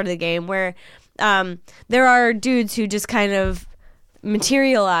this part of the game where there are dudes who just kind of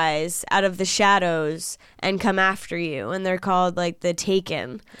materialize out of the shadows and come after you, and they're called like the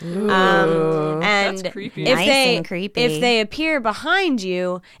Taken. And That's creepy. Nice and creepy. If they appear behind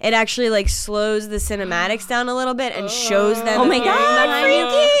you, it actually like slows the cinematics down a little bit and shows them. Oh my appearing God, behind you,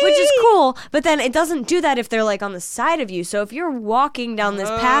 freaky! which is cool. But then it doesn't do that if they're like on the side of you. So if you're walking down this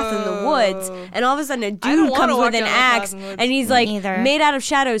path in the woods, and all of a sudden a don't dude wanna comes walk with an down the path axe, in the woods. and he's like Neither. made out of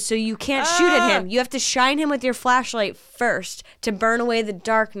shadows, so you can't shoot at him. You have to shine him with your flashlight first to burn away the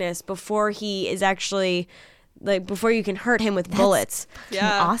darkness before he is actually. Like before you can hurt him with bullets.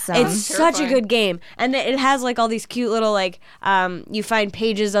 Yeah. Awesome. It's such a Terrifying. good game, and it has like all these cute little like you find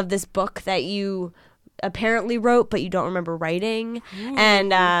pages of this book that you apparently wrote but you don't remember writing. And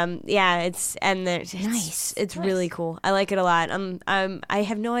Nice. it's really cool. I like it a lot. I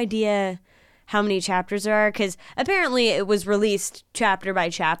have no idea how many chapters there are because apparently it was released chapter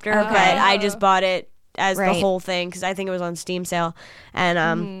by chapter, but I just bought it as the Right. whole thing because I think it was on Steam sale,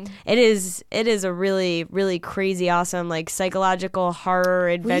 and it is a really really crazy awesome like psychological horror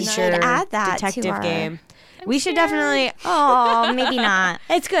adventure should add that to detective our- game. We should definitely. Oh, maybe not.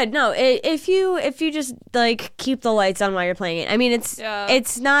 It's good. No, if you just like keep the lights on while you're playing it. I mean,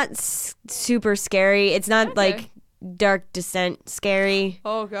 it's not super scary. It's not like Dark Descent scary.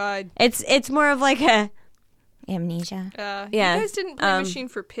 Oh, God. It's more of like a. Amnesia. Yeah. You guys didn't play Machine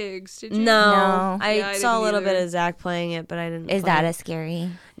for Pigs, did you? No, No. I Yeah, I saw a didn't little bit either. of Zach playing it, but I didn't. Is play that it. a scary?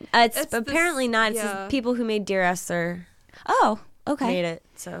 It's It's apparently this- not. It's yeah. the people who made Dear Esther Oh, okay. made it.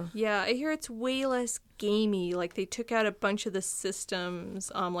 So Yeah, I hear it's way less gamey. Like, they took out a bunch of the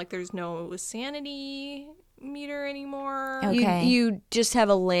systems. Like, there's no sanity meter anymore. Okay. you just have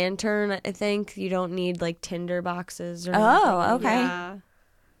a lantern. I think you don't need like tinder boxes or. anything. Oh, okay. Yeah.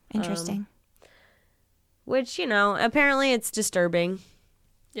 Interesting. Which, apparently it's disturbing,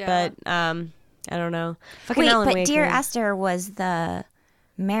 Yeah. but I don't know. Fucking Wait, Alan but Wake, Dear man. Esther was the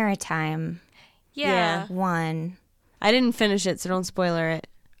maritime yeah. one. I didn't finish it, so don't spoiler it.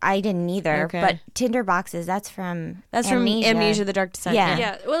 I didn't either. Okay. But Tinder Boxes, that's from That's Amnesia. from Amnesia: The Dark Descent. Yeah.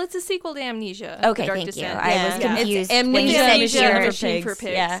 Yeah, well, it's a sequel to Amnesia. Okay, The Dark thank you. Descent. I was Yeah. confused It's when you Amnesia said Amnesia Dear. for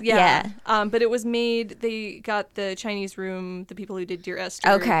Pigs. Yeah. Yeah. But it was made. They got the Chinese Room, the people who did Dear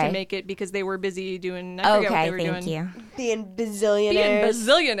Esther, Okay. to make it because they were busy doing. I forget what Okay, they were thank doing. you. Being Being bazillionaires.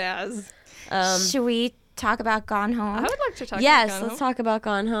 bazillionaires. Should we talk about Gone Home? I would like to talk. Yes, about let's Gone talk about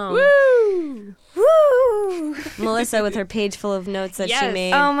Gone Home. Home. Woo! Woo! Melissa with her page full of notes that she Yes.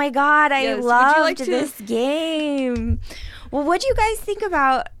 made. Oh my god, I Yes, would you loved like to- this game. Well, what do you guys think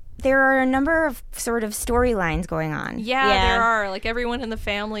about? There are a number of sort of storylines going on. Yeah, Yeah. there are. Like, everyone in the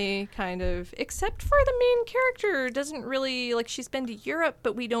family kind of, except for the main character, doesn't really, like, she's been to Europe,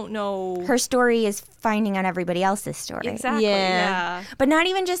 but we don't know. Her story is finding out everybody else's story. Exactly, Yeah. yeah. But not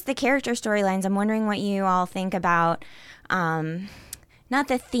even just the character storylines. I'm wondering what you all think about, not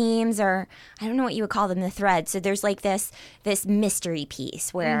the themes, or I don't know what you would call them, the threads. So there's like this mystery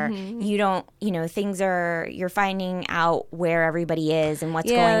piece where you don't, things are, you're finding out where everybody is and what's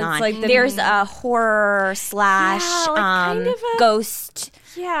Yeah, going it's on. like the- There's a horror slash Yeah, like kind of a- ghost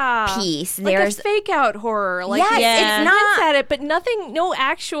Yeah. piece. Like There's a fake out horror. Like, Yes, Yeah. it's not. at it, but nothing, no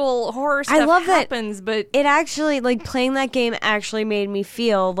actual horror stuff love that- happens, but It actually, like, playing that game actually made me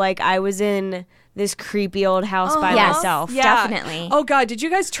feel like I was in this creepy old house by Yes. myself. Yeah. definitely. Oh God, did you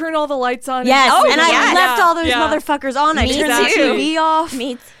guys turn all the lights on? Yes, Oh, and I yes. left all those Yeah. motherfuckers on. I Me turned too. the TV off.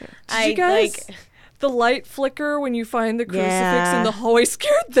 Me too. Did you guys? the light flicker when you find the crucifix Yeah. in the hallway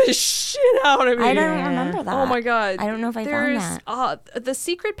scared the shit out of me. I don't remember that. Oh my god! I don't know if I There's, found that. The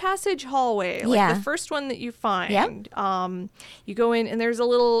secret passage hallway, like Yeah. the first one that you find. Yep. You go in and there's a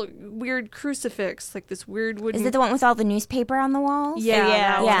little weird crucifix, like this weird wooden. Is it the one with all the newspaper on the walls? Yeah,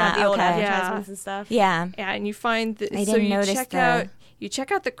 that yeah, one. the old okay. advertisements and stuff. Yeah. Yeah, and you find the, I so didn't you notice check the- out you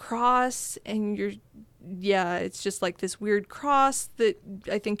check out the cross and it's just like this weird cross that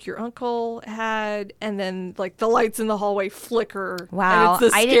I think your uncle had, and then like the lights in the hallway flicker. Wow, and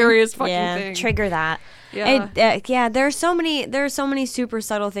it's the I didn't- scariest fucking yeah, thing. Trigger that. Yeah, There are so many super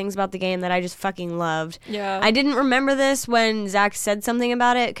subtle things about the game that I just fucking loved. Yeah. I didn't remember this when Zach said something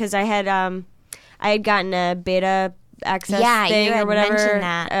about it because I had gotten a beta access Yeah, you thing had or whatever mentioned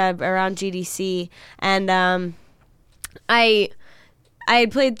that. around GDC, and I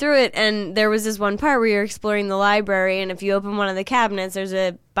had played through it, and there was this one part where you're exploring the library, and if you open one of the cabinets, there's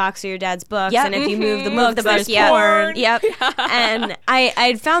a box of your dad's books, Yep. and if you move the Move book, the there's book, yep. porn. Yep. And I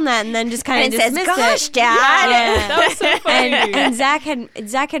had found that, and then just kind And of it says, dismissed "Gosh, it. Dad." Yeah. that was so funny. And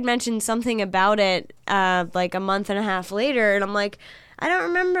Zach had mentioned something about it like a month and a half later, and I'm like, I don't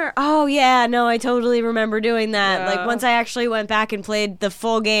remember. Oh yeah, no, I totally remember doing that. Yeah. Like once I actually went back and played the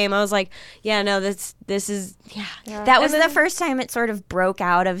full game, I was like, yeah, no, this is That was the first time it sort of broke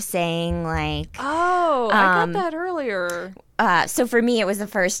out of saying like. Oh, I got that earlier. So for me, it was the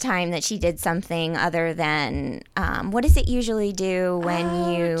first time that she did something other than what does it usually do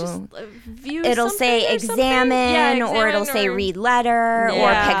when you? Just, view It'll say something or something? examine, Yeah, or it'll say or- read letter, or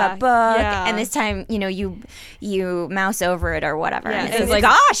Yeah, pick up book. yeah. And this time, you mouse over it or whatever. Yeah, and it and says it's-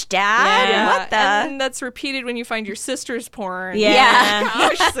 like, "Gosh, Dad, Yeah. what the?" And that's repeated when you find your sister's porn. Yeah.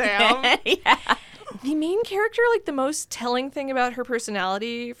 Gosh, Sam. Yeah. The main character, like the most telling thing about her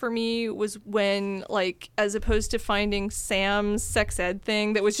personality for me was when, like, as opposed to finding Sam's sex ed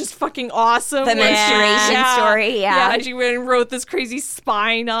thing that was just fucking awesome. The when she- menstruation story, yeah. she went and wrote this crazy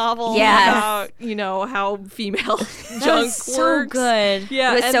spy novel Yes. about, how female that junk was so works. good.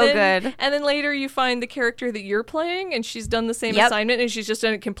 Yeah, It was and so then- good. And then later you find the character that you're playing, and she's done the same Yep. assignment, and she's just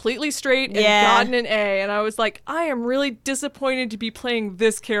done it completely straight and Yeah. gotten an A. And I was like, I am really disappointed to be playing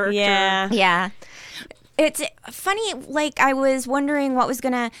this character. Yeah. Yeah. It's funny, like, I was wondering what was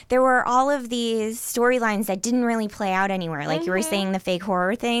gonna. There were all of these storylines that didn't really play out anywhere. Like, you were saying the fake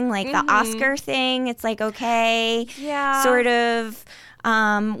horror thing, like the Oscar thing. It's like, okay. Yeah. Sort of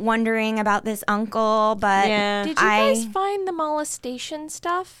wondering about this uncle, but Yeah. Did you guys find the molestation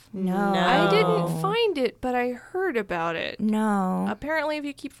stuff? No. I didn't find it, but I heard about it. No. Apparently, if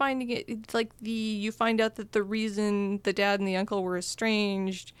you keep finding it, it's like you find out that the reason the dad and the uncle were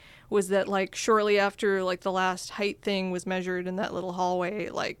estranged was that, like, shortly after, like, the last height thing was measured in that little hallway,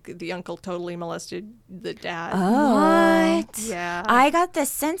 like, the uncle totally molested the dad. What? Yeah. I got the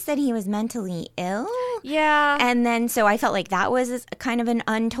sense that he was mentally ill. Yeah. And then, so I felt like that was kind of an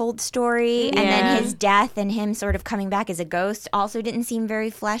untold story. And Yeah. then his death and him sort of coming back as a ghost also didn't seem very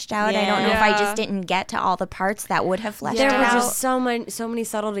fleshed out. I don't know if I Yeah. just didn't get to all the parts that would have fleshed There it were out. just so many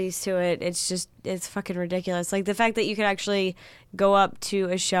subtleties to it. It's fucking ridiculous. Like the fact that you could actually go up to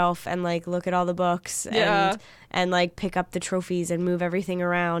a shelf and like look at all the books Yeah. and like pick up the trophies and move everything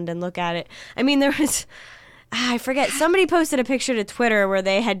around and look at it. I mean, there was I forget, somebody posted a picture to Twitter where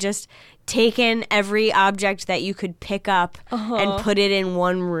they had just taken every object that you could pick up and put it in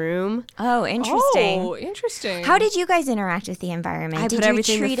one room. Oh, interesting. Oh, interesting. How did you guys interact with the environment? I did put you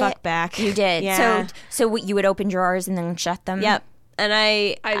everything the treat fuck it? back. You did. Yeah. So what, you would open drawers and then shut them. Yep. And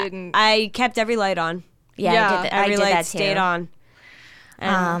I didn't. I kept every light on. Yeah. Yeah. I did, I Every did light that too. stayed on.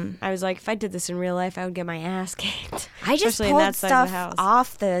 And I was like, if I did this in real life, I would get my ass kicked. I just Especially in that pulled side of the stuff house.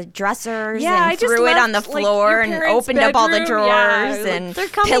 off the dressers Yeah, I and just threw it left, on the like, floor your and parents' opened up all the bedroom. drawers Yeah, and they're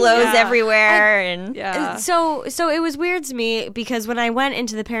coming- pillows yeah. everywhere. And Yeah. So it was weird to me because when I went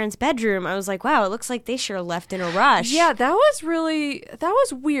into the parents' bedroom, I was like, wow, it looks like they sure left in a rush. Yeah, that was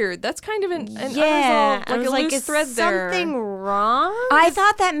weird. That's kind of an Yeah. unresolved, I like was a like, loose is thread there. something wrong? I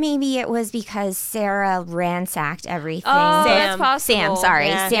thought that maybe it was because Sarah ransacked everything. Oh, Sam. that's possible. Sam, sorry.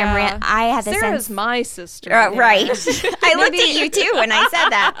 Yeah. Sam Yeah. I had the Sarah's sense. my sister. Right. I looked at you too when I said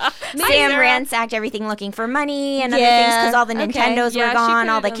that. Sam Sarah. ransacked everything looking for money and other Yeah. things because all the Okay. Nintendos Yeah, were she gone,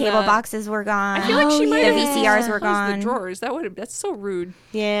 all the could've done cable that. boxes were gone. I feel like she might the have VCRs were closed gone. the drawers. That's so rude.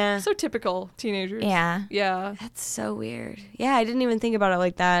 Yeah. So typical teenagers. Yeah. Yeah. That's so weird. Yeah, I didn't even think about it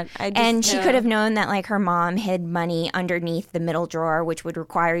like that. And she Yeah. could have known that like her mom hid money underneath the middle drawer, which would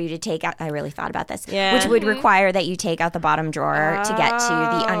require you to take out. I really thought about this. Yeah. Which would require that you take out the bottom drawer to get to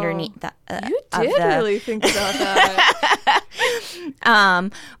the Oh. underneath. The, You of did the, really think about that.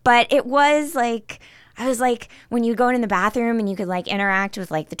 But it was like I was like, when you go in the bathroom and you could like interact with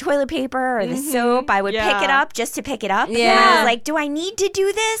like the toilet paper or the soap, I would pick it up just to pick it up. Yeah. And I was like, do I need to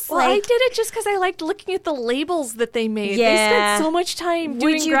do this? Well, I like, did it just because I liked looking at the labels that they made. Yeah. They spent so much time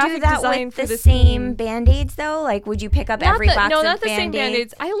doing would you graphic do that design with for the this same game. Band-Aids though? Like, would you pick up every box No, of not the same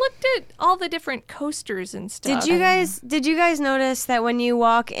Band-Aids? Band-Aids. I looked at all the different coasters and stuff. Did you guys notice that when you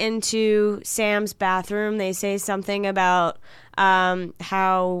walk into Sam's bathroom, they say something about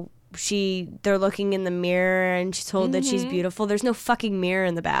how they're looking in the mirror and she's told that she's beautiful? There's no fucking mirror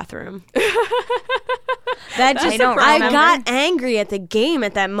in the bathroom. That just I got angry at the game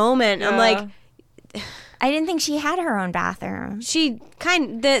at that moment. I'm like, I didn't think she had her own bathroom. the It's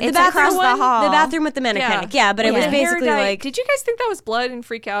bathroom across the hall. the bathroom with the mechanic. Yeah, but it was Yeah. basically Hair dye. like Did you guys think that was blood and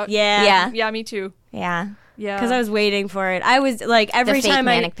freak out? yeah. Yeah, me too. Yeah. Yeah. Because I was waiting for it. I was like every The fake time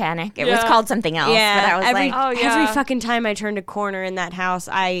manic panic. It was Yeah. called something else. Yeah, But I was every, like, Oh, yeah. every fucking time I turned a corner in that house,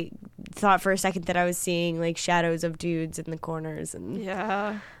 I thought for a second that I was seeing like shadows of dudes in the corners, and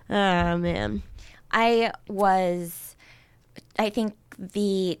Yeah. oh man, I think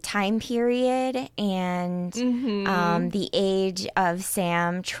the time period and the age of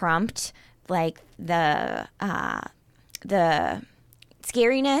Sam trumped like the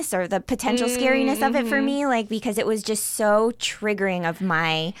scariness or the potential scariness of it for me, like because it was just so triggering of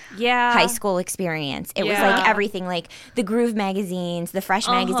my high school experience. It was like everything, like the Groove magazines, the Fresh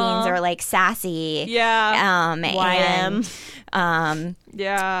magazines are like sassy. Yeah. YM.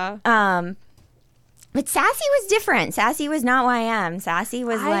 Yeah. But Sassy was different. Sassy was not YM. Sassy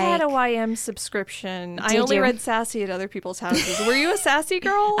was I like had a YM subscription. I Did only you? read Sassy at other people's houses. Were you a Sassy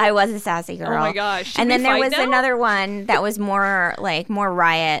girl? I was a sassy girl. Oh my gosh. Should And we then there fight was now? another one that was more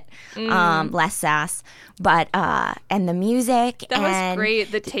riot, less sass. But and the music That and was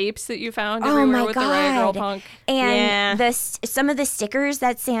great. The tapes that you found Oh everywhere my with the Riot Girl God. Punk. and Yeah. some of the stickers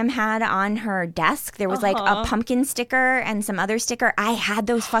that Sam had on her desk. There was like a pumpkin sticker and some other sticker. I had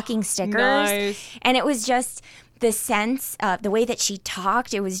those fucking stickers. Nice. And it was just the sense of the way that she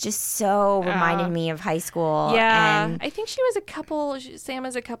talked. It was just so reminded me of high school. Yeah. And I think Sam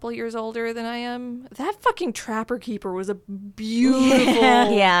is a couple years older than I am. That fucking Trapper Keeper was a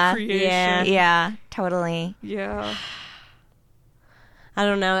beautiful Yeah. creation. yeah, totally. Yeah. I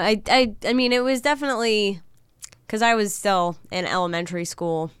don't know. I mean, it was definitely because I was still in elementary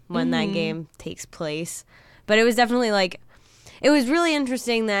school when that game takes place, but it was definitely like. It was really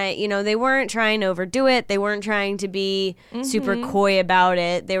interesting that, you know, they weren't trying to overdo it. They weren't trying to be super coy about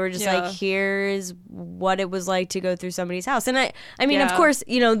it. They were just like, here's what it was like to go through somebody's house. And I mean, of Yeah. course,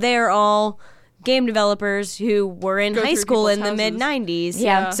 you know, they're all game developers who were in Go high through school in people's the houses. mid-90s.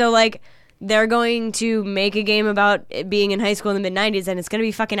 Yeah. So, like, they're going to make a game about it being in high school in the mid-90s, and it's going to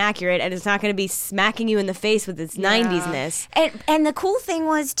be fucking accurate, and it's not going to be smacking you in the face with its 90s-ness. And the cool thing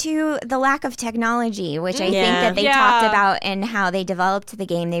was too the lack of technology, which I think Yeah. that they talked about and how they developed the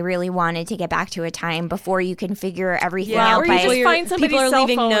game. They really wanted to get back to a time before you can figure everything Yeah, out or you by just People find somebody's are cell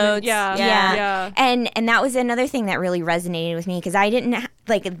leaving phone and- notes. yeah. Yeah. Yeah. And that was another thing that really resonated with me because I didn't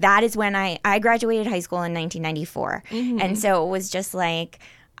like that is when I graduated high school in 1994. And so it was just like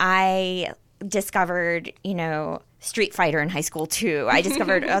I discovered, you know, Street Fighter in high school too. I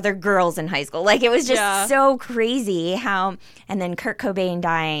discovered other girls in high school. Like it was just so crazy how and then Kurt Cobain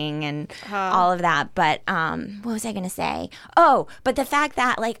dying and all of that. But what was I going to say? Oh, but the fact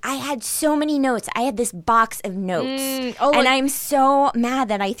that like I had so many notes. I had this box of notes. And I'm so mad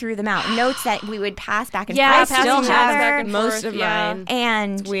that I threw them out. Notes that we would pass back and Yeah, forth passing to notes each back other. and Most forth, of yeah. mine.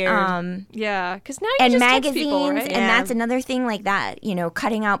 And weird. Yeah, because now you and just text magazines, people, right? and Yeah. that's another thing like that. You know,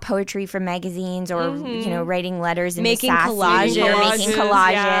 cutting out poetry from magazines, or you know, writing letters and Making sassy, collages. or making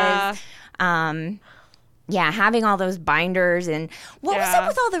collages. Yeah. Having all those binders and what was up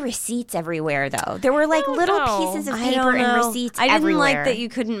with all the receipts everywhere though? There were like little know. pieces of I paper don't and know. receipts I didn't everywhere. like that you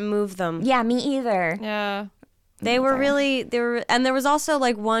couldn't move them. Yeah, me either. Yeah. They were and there was also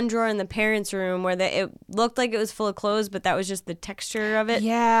like one drawer in the parents' room where it looked like it was full of clothes, but that was just the texture of it.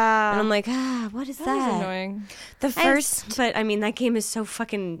 Yeah. And I'm like, what is that that? was annoying. The first But I mean, that game is so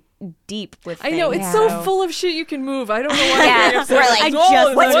fucking deep with. I know, things. it's so full of shit you can move. I don't know why. Yeah, you're we're like,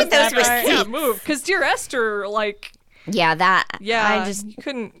 what's with those I can't receipts? move. Because Dear Esther, like, yeah, that yeah, I just- you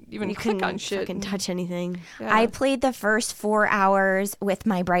couldn't even You click couldn't on shit. fucking touch anything. Yeah. I played the first 4 hours with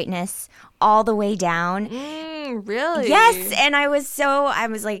my brightness all the way down. Really? Yes, and I was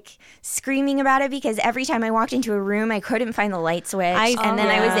like screaming about it because every time I walked into a room, I couldn't find the light switch, and then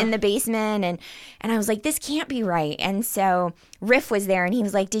I was in the basement, and I was like, this can't be right. And so Riff was there, and he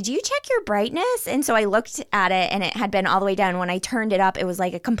was like, "Did you check your brightness?" And so I looked at it, and it had been all the way down. When I turned it up, it was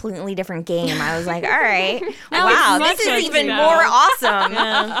like a completely different game. I was like, all right, wow, much this like is even now. more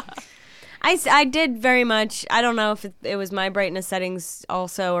awesome. I did very much. I don't know if it was my brightness settings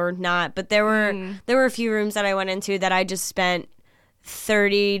also or not, but there were a few rooms that I went into that I just spent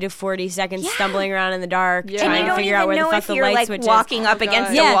 30 to 40 seconds stumbling around in the dark trying to figure out where the fuck the light switch is. Walking up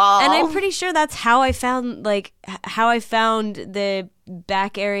against yeah, a wall. and I'm pretty sure that's how I found the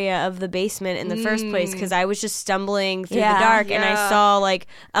back area of the basement in the first place, because I was just stumbling through the dark and I saw like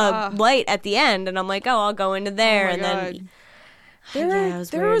a light at the end, and I'm like, oh, I'll go into there, and then.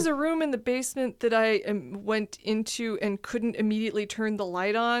 There was a room in the basement that I went into and couldn't immediately turn the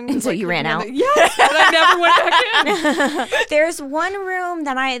light on. And so you ran out? Yes, and I never went back in. There's one room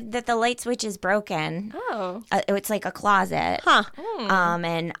that the light switch is broken. Oh. It's like a closet. Huh.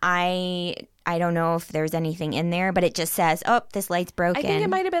 And I don't know if there's anything in there, but it just says, oh, this light's broken. I think it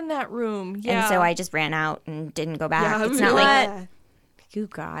might have been that room. Yeah. And so I just ran out and didn't go back. Yeah, it's not like... What? You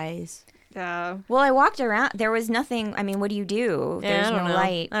guys. Yeah. Well, I walked around. There was nothing. I mean, what do you do? There's I don't no know.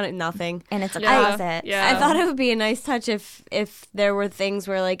 light. Nothing. And it's a Yeah. closet. Yeah. I thought it would be a nice touch if there were things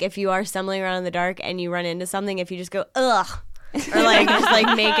where, like, if you are stumbling around in the dark and you run into something, if you just go, ugh. Or, like, just,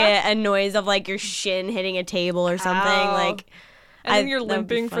 like, make a noise of, like, your shin hitting a table or something. Ow. Like, And then you're that would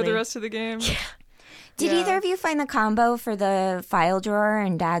be limping for the funny. rest of the game. Did either of you find the combo for the file drawer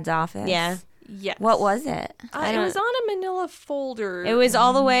in Dad's office? Yeah. Yes. What was it? It was on a manila folder. It was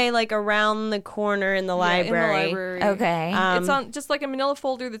all the way, like, around the corner in the library. In the library. Okay. It's on just like a manila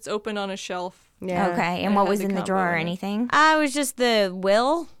folder that's open on a shelf. Yeah. Okay. And it what had was the in the combo drawer or in it. anything? It was just the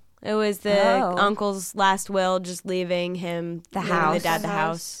will. It was the Oh. uncle's last will, just leaving him The leaving house. the dad the The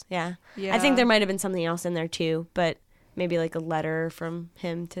house. Yeah. Yeah. I think there might have been something else in there too, but maybe like a letter from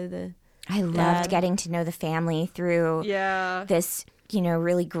him to the. I loved Dad. getting to know the family through Yeah. this,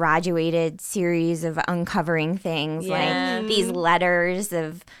 really graduated series of uncovering things Yeah. like these letters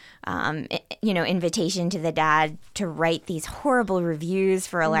of, invitation to the dad to write these horrible reviews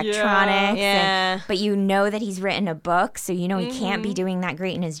for electronics. Yeah. But you know that he's written a book, so he can't be doing that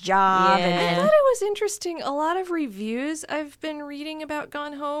great in his job. Yeah. And I then, thought it was interesting. A lot of reviews I've been reading about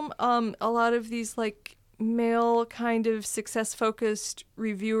Gone Home. A lot of these like male kind of success focused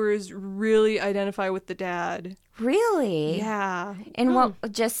reviewers really identify with the dad. really? Yeah. And what,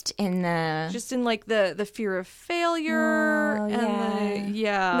 just in the... Just in like the fear of failure Oh, and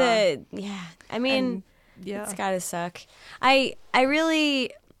yeah. I mean, yeah. it's gotta suck. I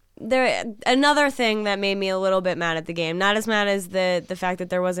really. Another thing that made me a little bit mad at the game, not as mad as the fact that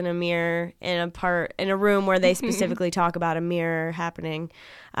there wasn't a mirror in a room where they specifically talk about a mirror happening,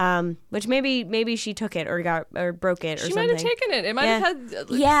 which maybe she took it or broke it or She something. might have taken it. It might have had.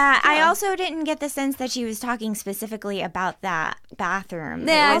 Yeah, I also didn't get the sense that she was talking specifically about that bathroom.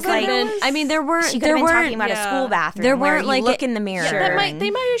 Yeah, It was it could've like been. I mean, there weren't. she could there have been weren't. talking about a yeah. school bathroom. There where weren't, you like, look in the mirror. That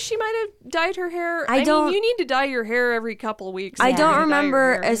and- she might have dyed her hair. I don't- mean, you need to dye your hair every couple of weeks. I if don't you're gonna dye your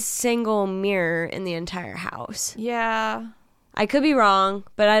remember hair. a single mirror in the entire house. Yeah. I could be wrong,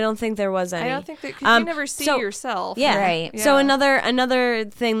 but I don't think there was any. I don't think that because you never see so- yourself. Yeah. Right. So Yeah. another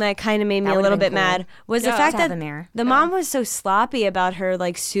thing that kind of made me That a would've little been bit cool. mad was the Yeah. fact To have that a mirror. the mom was so sloppy about her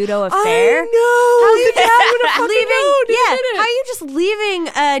like pseudo affair. How you dad would have leaving, how you just leaving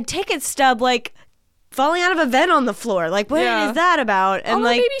a ticket stub like falling out of a vent on the floor? Like, what is Yeah. that about? And Although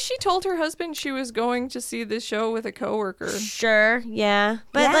like, maybe she told her husband she was going to see the show with a coworker. sure, yeah,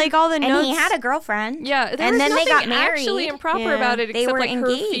 but Yeah. like all the and notes. he had a girlfriend. Yeah, there and was then they got nothing married. actually improper Yeah. about it They except were like her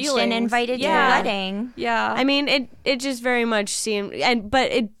engaged and feelings. invited to Yeah. the wedding. Yeah, I mean, it just very much seemed,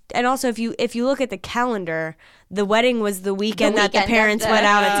 and also if you look at the calendar, the wedding was the weekend that the weekend parents of went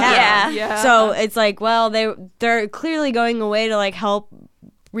out of town. Yeah. Yeah. So it's like, well, they're clearly going away to like help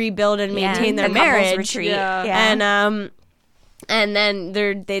rebuild and maintain their the couples marriage. retreat. Yeah. And then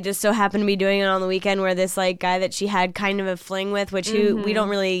they just so happen to be doing it on the weekend where this like guy that she had kind of a fling with, which we don't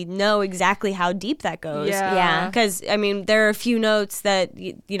really know exactly how deep that goes. Yeah. Because I mean, there are a few notes that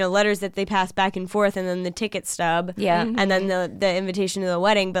letters that they pass back and forth, and then the ticket stub, Yeah. and then the invitation to the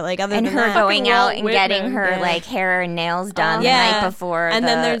wedding. But like other And than her that, going Fucking out Walt and Whitman. getting her Yeah. like hair and nails done yeah, the night before and the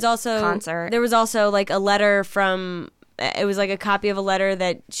then there's also concert. There was also like a letter from. It was like a copy of a letter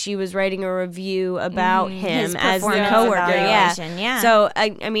that she was writing a review about him His as the performance coworker. evaluation, yeah. So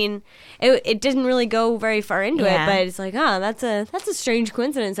I mean, it didn't really go very far into Yeah. it, but it's like, oh, that's a strange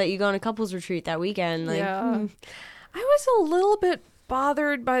coincidence that you go on a couples retreat that weekend. Like, yeah. I was a little bit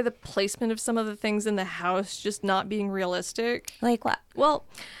bothered by the placement of some of the things in the house just not being realistic. like what? Well,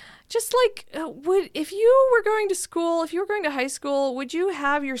 just like if you were going to school, if you were going to high school, would you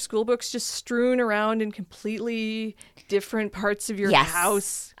have your school books just strewn around in completely different parts of your Yes.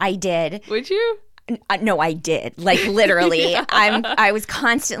 house? I did. Would you? No, I did. Like literally, I was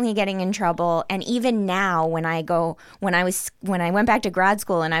constantly getting in trouble, and even now, when I went back to grad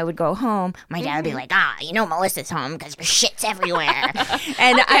school and I would go home, my dad would be like, Melissa's home because her shit's everywhere,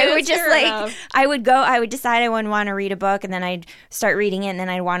 and I would just I would decide I wouldn't want to read a book, and then I'd start reading it, and then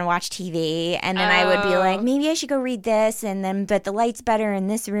I'd want to watch TV, and then I would be like, maybe I should go read this, and then but the light's better in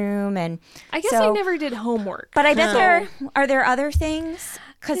this room, and I guess I never did homework, but I bet are there other things.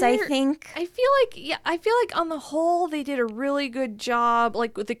 Because I feel like on the whole they did a really good job.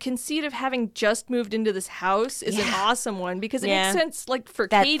 Like with the conceit of having just moved into this house is an awesome one because it makes sense. Like for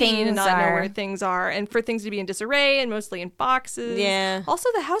that Katie to not know where things are and for things to be in disarray and mostly in boxes. Yeah. Also,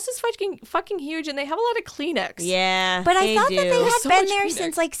 the house is fucking huge and they have a lot of Kleenex. Yeah. But I thought that they had been there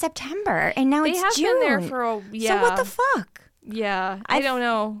since like September and now it's June. They have been there for So what the fuck? Yeah, I don't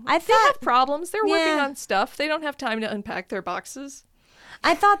know. I thought they have problems. They're working on stuff. They don't have time to unpack their boxes.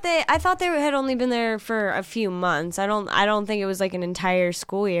 I thought they had only been there for a few months. I don't think it was like an entire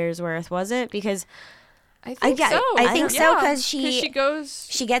school year's worth, was it? Because I think so. I think so because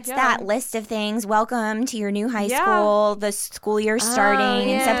she gets that list of things. Welcome to your new high school. The school year's starting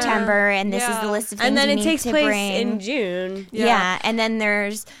in September, and this is the list of things. And then it takes place bring. in June. Yeah, and then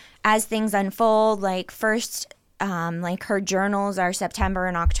there's as things unfold, like first. Like her journals are September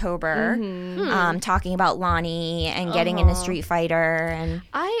and October, talking about Lonnie and getting in a Street Fighter. And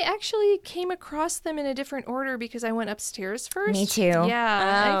I actually came across them in a different order because I went upstairs first. Me too.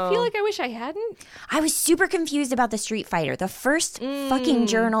 Yeah, I feel like I wish I hadn't. I was super confused about the Street Fighter. The first fucking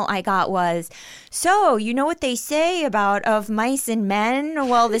journal I got was, so you know what they say about of mice and men?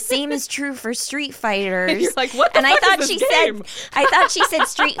 Well, the same is true for Street Fighters. You're like, what the fuck is this game? I thought she said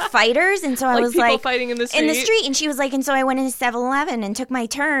Street Fighters, and so I was people like, fighting in the street. And she was like, and so I went into 7-Eleven and took my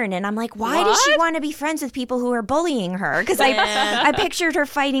turn. And I'm like, why does she want to be friends with people who are bullying her? Because I pictured her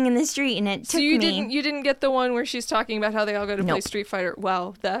fighting in the street, and it took me. You didn't get the one where she's talking about how they all go to play Street Fighter.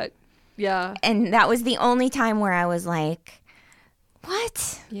 Wow, yeah. And that was the only time where I was like,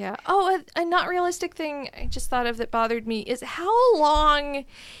 what? Yeah. Oh, a not realistic thing I just thought of that bothered me is how long,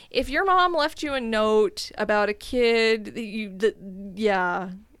 if your mom left you a note about a kid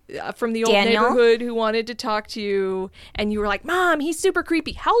from the old neighborhood who wanted to talk to you, and you were like, Mom, he's super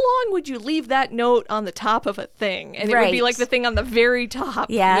creepy. How long would you leave that note on the top of a thing? And it would be like the thing on the very top.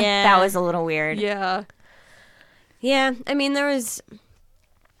 Yeah, that was a little weird. Yeah. Yeah, I mean,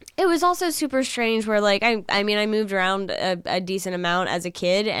 it was also super strange where, like, I mean, I moved around a decent amount as a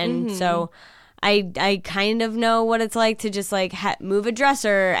kid, and so I kind of know what it's like to just, like, move a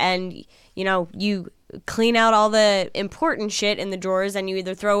dresser, and, you know, you clean out all the important shit in the drawers and you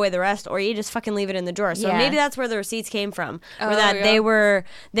either throw away the rest or you just fucking leave it in the drawer. So maybe that's where the receipts came from. Or that they were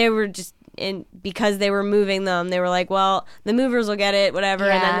just because they were moving them, they were like, well, the movers will get it, whatever,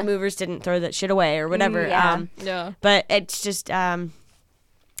 and then the movers didn't throw that shit away or whatever. But it's just I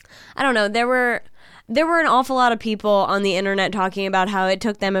don't know. There were an awful lot of people on the internet talking about how it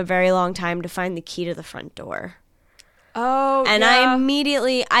took them a very long time to find the key to the front door. Oh, and I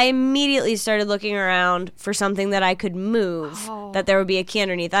immediately started looking around for something that I could move, that there would be a key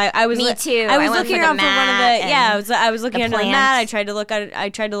underneath. I was Me too. I was looking around for one of the I was looking under the mat. I tried to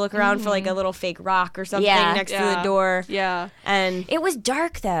look around for like a little fake rock or something next to the door. Yeah. And it was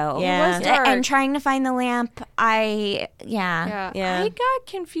dark though. Yeah. It was dark. And trying to find the lamp, I got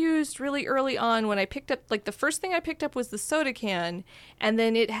confused really early on when I picked up, like the first thing I picked up was the soda can, and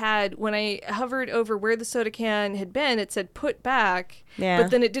then it had, when I hovered over where the soda can had been, it said put back, but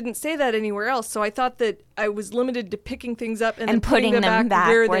then it didn't say that anywhere else. So I thought that I was limited to picking things up and then putting them back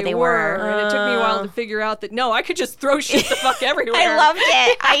where they were. And it took me a while to figure out that no, I could just throw shit the fuck everywhere. I loved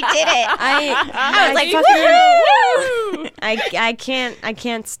it. I did it. I was like, fucking, I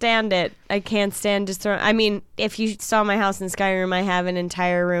can't stand it. I can't stand just throwing. I mean, if you saw my house in Skyrim, I have an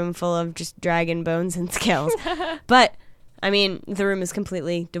entire room full of just dragon bones and scales. But I mean, the room is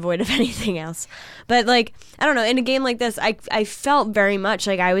completely devoid of anything else. But, like, I don't know. In a game like this, I felt very much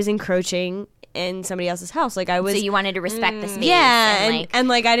like I was encroaching in somebody else's house. Like, I was. So you wanted to respect the space. Yeah,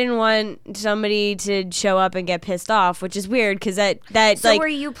 and I didn't want somebody to show up and get pissed off, which is weird because that So like, were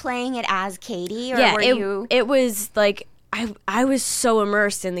you playing it as Katie, or were you? It was like. I was so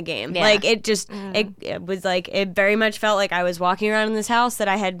immersed in the game. Yeah. Like, it just, it was like, it very much felt like I was walking around in this house that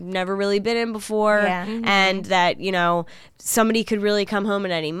I had never really been in before. Yeah. And that, you know, somebody could really come home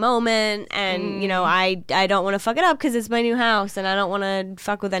at any moment. And, you know, I don't want to fuck it up because it's my new house and I don't want to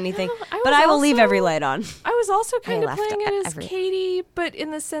fuck with anything. But I will leave every light on. I was also kind of playing it as Katie, but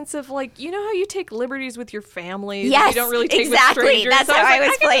in the sense of, like, you know how you take liberties with your family? Yes, you don't really take exactly. with strangers. That's so how I was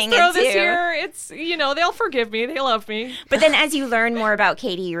like, playing I can it just throw this too. here. It's, you know, they'll forgive me. They love me. But then as you learn more about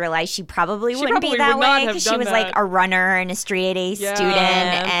Katie, you realize she probably wouldn't probably be that would not way have because she done was like that. a runner and a straight A student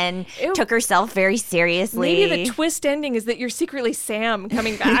and took herself very seriously. Maybe the twist ending is that you're secretly Sam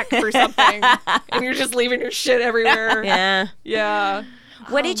coming back for something, and you're just leaving your shit everywhere. Yeah. Yeah.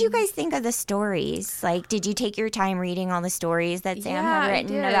 What did you guys think of the stories? Like, did you take your time reading all the stories that Sam Yeah, had I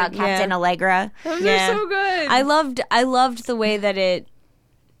written did. about Captain Allegra? Those Yeah. are so good. I loved the way that it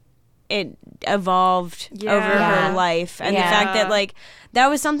evolved over Yeah. her life, and the fact that like that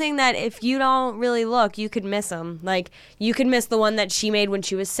was something that if you don't really look, you could miss them. Like you could miss the one that she made when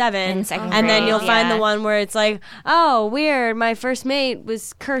she was 7, In second and then grade, you'll find yeah. the one where it's like, oh, weird, my first mate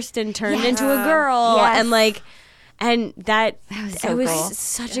was cursed and turned into a girl, Yes. and like, and that was so it was cool.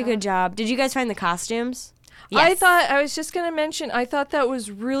 such a good job. Did you guys find the costumes? Yes. I was just going to mention, I thought that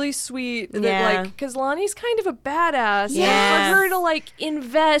was really sweet. That, Yeah. like, because Lonnie's kind of a badass. Yeah. And for her to, like,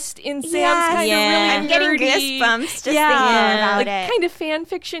 invest in Sam's Yes. kind Yeah. of really I'm getting nerdy, goosebumps just yeah, thinking about like, it. kind of fan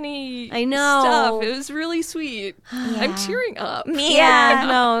fiction-y I know. stuff. It was really sweet. I'm tearing up. Yeah.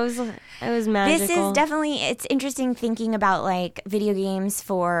 No, it was magical. This is definitely, it's interesting thinking about like video games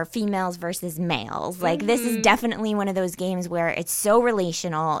for females versus males. Like this is definitely one of those games where it's so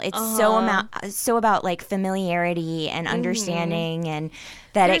relational. It's so about like familiarity and understanding and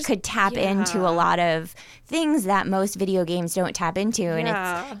that it could tap into a lot of things that most video games don't tap into. And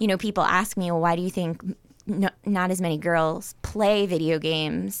it's, you know, people ask me, well, why do you think not as many girls play video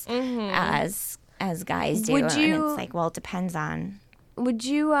games as guys do? Would you- And it's like, well, it depends on. Would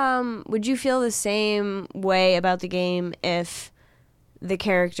you feel the same way about the game if the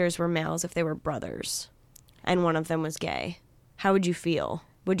characters were males, if they were brothers, and one of them was gay? How would you feel?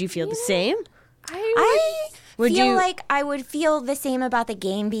 Would you feel the same? I Would feel you- like I would feel the same about the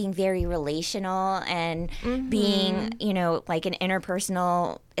game being very relational and being, you know, like an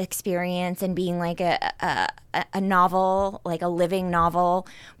interpersonal experience and being like a novel, like a living novel.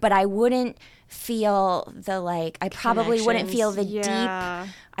 But I wouldn't feel the like, I probably wouldn't feel the Yeah.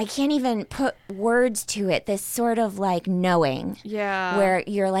 deep, I can't even put words to it, this sort of like knowing. Yeah. Where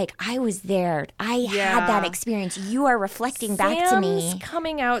you're like, I was there. I had that Yeah. experience. You are reflecting back to me. Sam's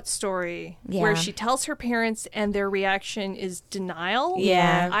coming out story Yeah. where she tells her parents and their reaction is denial.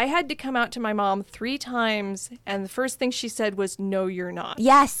 Yeah. I had to come out to my mom 3 times and the first thing she said was, "No, you're not."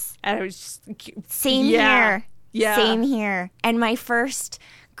 Yes. And I was just, Same Yeah. here. Yeah. Same here. And my first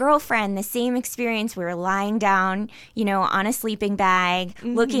girlfriend, the same experience. We were lying down, you know, on a sleeping bag,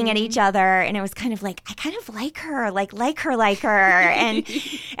 looking at each other, and it was kind of like, I kind of like her.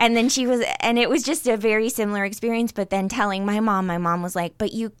 And then she was, and it was just a very similar experience. But then telling my mom was like,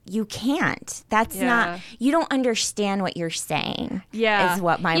 but you can't. That's not, you don't understand what you're saying. Yeah. Is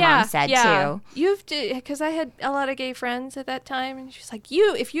what my mom said too. You've because I had a lot of gay friends at that time, and she's like,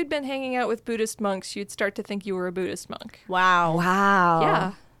 if you'd been hanging out with Buddhist monks, you'd start to think you were a Buddhist monk. Wow. Wow.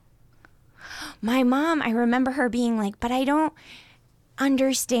 Yeah. My mom, I remember her being like, but I don't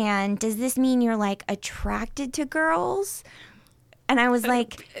understand. Does this mean you're like attracted to girls? And I was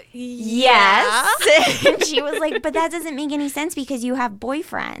like, yes. And she was like, but that doesn't make any sense because you have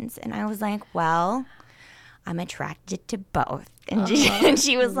boyfriends. And I was like, well, I'm attracted to both. And, and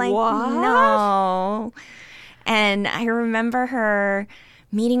she was like, no. And I remember her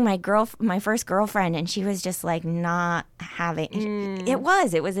meeting my first girlfriend, and she was just like not having it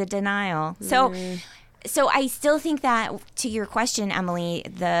was a denial. So I still think that, to your question, Emily,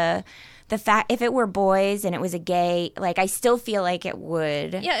 the fact, if it were boys and it was a gay, like, I still feel like it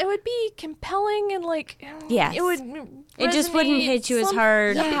would. Yeah, it would be compelling and like, Yes. it would. It just wouldn't resonate hit you as some-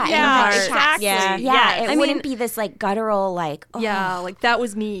 hard. Yeah, in the exactly. Yeah. Yeah, it I wouldn't mean- be this like guttural, like, oh, Yeah, like that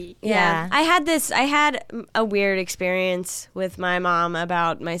was me. yeah. I had a weird experience with my mom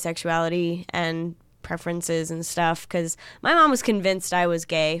about my sexuality and preferences and stuff, because my mom was convinced I was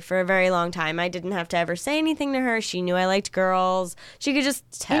gay for a very long time. I didn't have to ever say anything to her. She knew I liked girls. She could just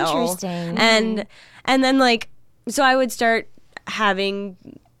tell. Interesting. And then like, so I would start having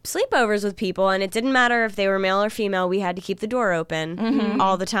sleepovers with people, and it didn't matter if they were male or female. We had to keep the door open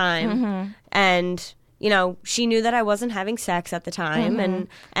all the time. And you know, she knew that I wasn't having sex at the time,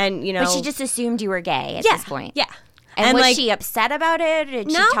 and you know, But she just assumed you were gay at this point. Yeah. And was like, she upset about it? Did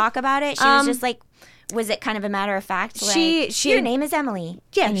No. she talk about it? She was just like, was it kind of a matter of fact? Like, She- your name is Emily.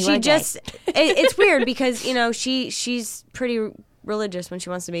 yeah, and you she are gay. just it's weird because, you know, she's pretty religious when she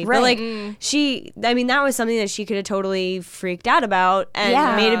wants to be. Right. But like I mean, that was something that she could have totally freaked out about and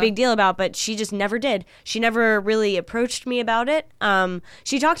Yeah. made a big deal about, but she just never did. She never really approached me about it.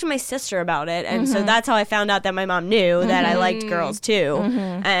 She talked to my sister about it, and so that's how I found out that my mom knew that I liked girls too.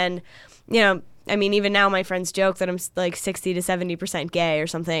 And you know, I mean, even now my friends joke that I'm like 60 to 70% gay or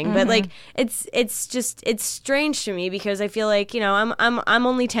something. But like, it's just, it's strange to me because I feel like, you know, I'm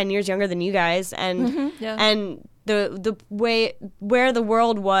only 10 years younger than you guys. And, Yeah. and the way where the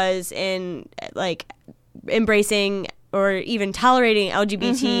world was in like embracing or even tolerating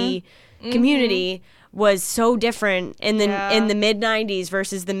LGBT community was so different in the mid 90s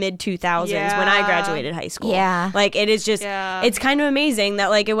versus the mid 2000s when I graduated high school. Yeah. Like it is just it's kind of amazing that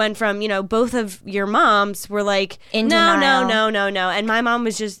like it went from, you know, both of your moms were like In no, denial. and my mom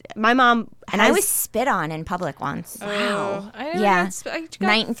was And I was spit on in public once. Wow. I never Yeah. got I got threatened.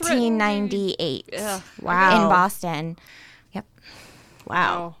 1998. Yeah. Wow. In Boston. Yep.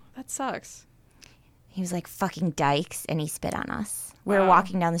 wow. Oh, that sucks. He was like fucking dykes and he spit on us. We were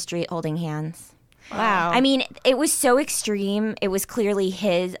walking down the street holding hands. Wow. I mean, it was so extreme. It was clearly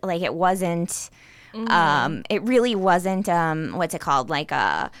his, like it wasn't, it really wasn't, what's it called? Like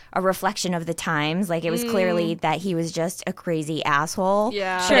a reflection of the times. Like it was clearly that he was just a crazy asshole.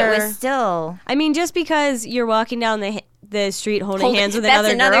 Yeah. But it Sure. was still, I mean, just because you're walking down the street holding hands with that's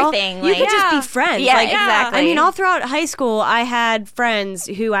another another girl, thing, you like- could just Yeah. be friends. Yeah, Like, exactly. I mean, all throughout high school, I had friends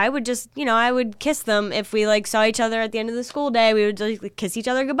who I would just, you know, I would kiss them if we like saw each other at the end of the school day. We would like kiss each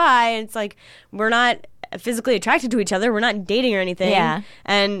other goodbye, and it's like we're not physically attracted to each other. We're not dating or anything. Yeah.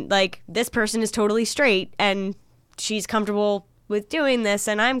 And like this person is totally straight, and she's comfortable with doing this,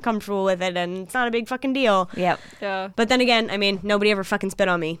 and I'm comfortable with it, and it's not a big fucking deal. yep. Yeah. But then again, I mean, nobody ever fucking spit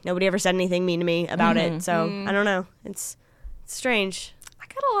on me. Nobody ever said anything mean to me about it. So I don't know. It's strange. I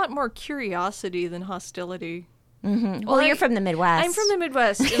got a lot more curiosity than hostility. Well, you're from the Midwest. I'm from the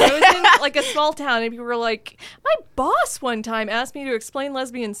Midwest, and I was in like a small town, and people were like, "My boss one time asked me to explain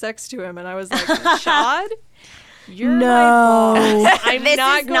lesbian sex to him," and I was like, "Shad, you're my boss. I'm This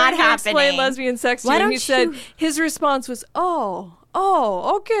not is going not to happening. explain lesbian sex to Why you." And don't he said you- his response was, "Oh,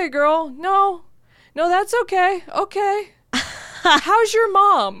 okay, girl. No, that's okay. Okay. How's your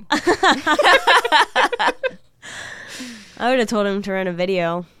mom?" I would have told him to rent a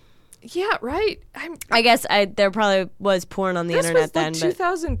video. Yeah, right. I guess there probably was porn on the This internet was like then. But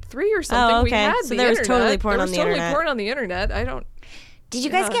 2003 or something. Oh, We okay. had So the there was internet. totally porn There on was the totally internet. porn on the internet. I don't. Did you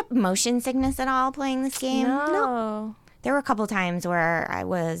guys Yeah. get motion sickness at all playing this game? No. There were a couple times where I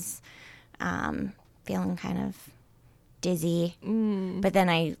was feeling kind of dizzy, but then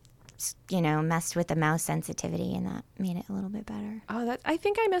I, messed with the mouse sensitivity, and that made it a little bit better. Oh, I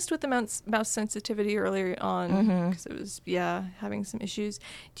think I messed with the mouse sensitivity earlier on because it was having some issues.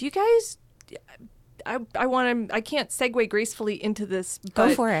 Do you guys? I want to. I can't segue gracefully into this. Go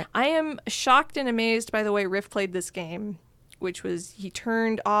But for it. I am shocked and amazed by the way Riff played this game, which was he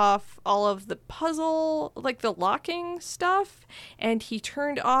turned off all of the puzzle, like the locking stuff, and he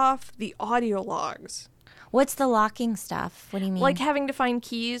turned off the audio logs. What's the locking stuff? What do you mean? Like having to find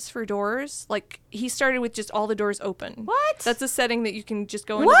keys for doors. Like he started with just all the doors open. What? That's a setting that you can just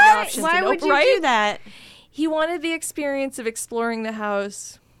go into What? the options. Why and would open, you right? do that? He wanted the experience of exploring the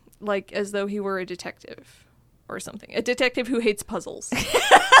house like as though he were a detective or something. A detective who hates puzzles.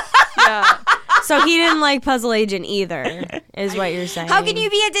 Yeah. So he didn't like Puzzle Agent either, is what you're saying. how can you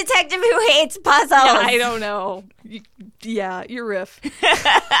be a detective who hates puzzles? I don't know. You're Riff.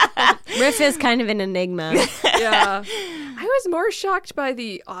 Riff is kind of an enigma. Yeah. I was more shocked by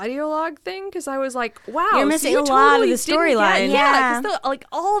the audio log thing because I was like, wow. You're so missing you a lot of totally the didn't storyline. get- Yeah. Yeah. 'Cause like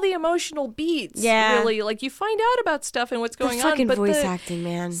all the emotional beats. Yeah. Really. Like you find out about stuff and what's The going on. fucking But voice the, acting,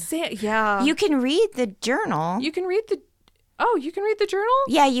 man. Yeah. You can read the journal. You can read the. Oh, you can read the journal?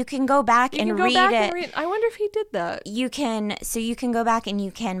 Yeah, you can go back You and can go read back it. and read. I wonder if he did that. You can go back and you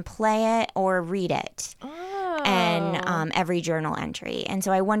can play it or read it. Oh. And every journal entry. And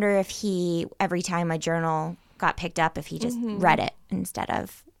so I wonder if he, every time a journal got picked up, if he just read it instead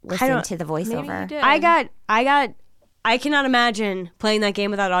of listened don't- to the Maybe he voiceover. did. I cannot imagine playing that game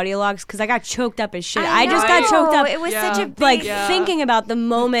without audio logs because I got choked up as shit. I just know. got choked up. It was Yeah. such a big, Like Yeah. thinking about the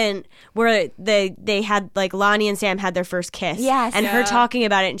moment where they had like Lonnie and Sam had their first kiss. Yes. And her Yeah. talking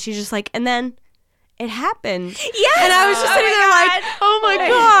about it, and she's just like, and then it happened. Yes! And I was just Oh sitting my there like, oh my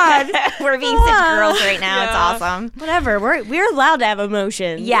god. We're being such girls right now. It's Yeah. awesome. Whatever. We're allowed to have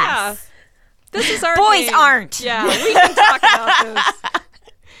emotions. Yes. This is our Boys game. aren't. Yeah, we can talk about this.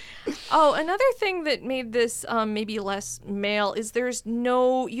 Oh, another thing that made this maybe less male is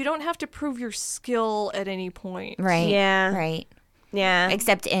you don't have to prove your skill at any point. Right. Yeah. Right. Yeah.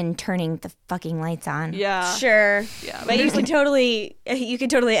 Except in turning the fucking lights on. Yeah. Sure. Yeah. But you can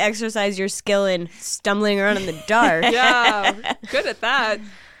totally exercise your skill in stumbling around in the dark. Yeah. Good at that.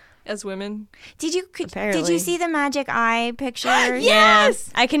 as women? Did you Apparently. see the magic eye pictures? Yes!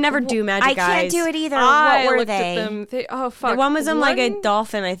 I can never do magic I can't eyes. do it either. I what were looked they? at them. Oh, fuck. The one was on like a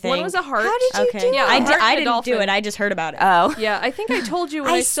dolphin, I think. One was a heart. How did you Okay. do Yeah, it? a heart I and a didn't do dolphin. it. I just heard about it. Oh. Yeah, I think I told you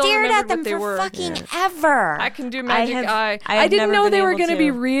when I I still stared remembered at them what they for were. fucking ever. I can do magic have- eye. I have I didn't never know been they were able going to to.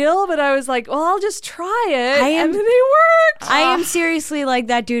 be real, but I was like, well, I'll just try it. And then they worked. I am seriously like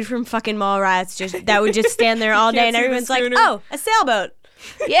that dude from fucking Mallrats, just that would just stand there all day, can't and see the everyone's like, schooner. "Oh, a sailboat."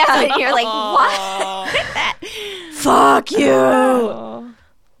 Yeah, and you're like, what? Fuck you. Oh.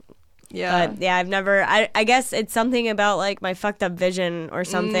 Yeah. But yeah, I've never. I guess it's something about like my fucked up vision or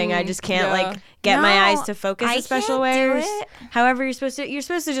something. I just can't yeah. like get my No, eyes to focus I a special can't do ways. it. However, you're supposed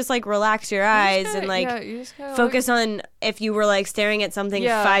to just like relax your eyes and like you just gotta focus on if you were like staring at something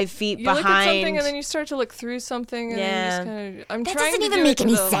 5 feet you behind. look at something and then you start to look through something. And Yeah. then you just kind of. I'm That trying doesn't to even do make it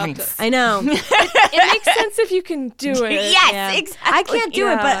any with a laptop. I sense. know. It makes sense if you can do it. Yes, Yeah. exactly. I can't do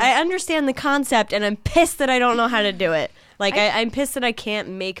it, but Yeah. I understand the concept, and I'm pissed that I don't know how to do it. Like I'm pissed that I can't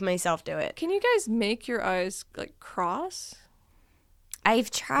make myself do it. Can you guys make your eyes like cross?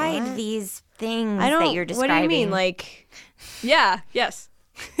 I've tried these things I don't. that you're describing. What do you mean? Like, Yeah. Yes.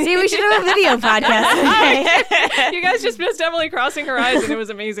 see, we should have a video podcast. Okay. You guys just missed Emily crossing her eyes, and it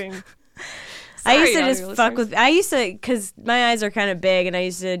was amazing. I used to Sorry, just audio fuck listeners. with. I used to because my eyes are kind of big, and I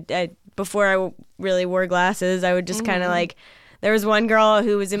used to before I really wore glasses, I would just kind of like. There was one girl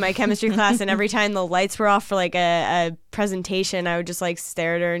who was in my chemistry class, and every time the lights were off for like a presentation, I would just like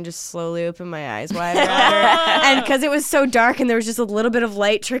stare at her and just slowly open my eyes wide at her. And because it was so dark and there was just a little bit of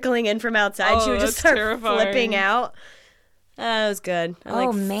light trickling in from outside, she Oh, would just that's start terrifying. flipping out. That was good. I like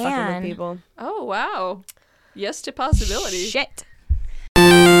Oh, fucking man. with people. Oh wow. Yes to possibility. Shit.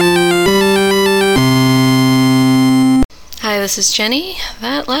 Hi, this is Jenny.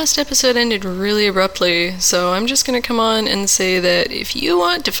 That last episode ended really abruptly, so I'm just going to come on and say that if you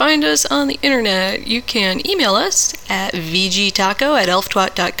want to find us on the internet, you can email us at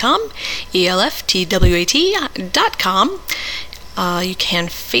vgtaco@elftwat.com, ELFTWAT.com. You can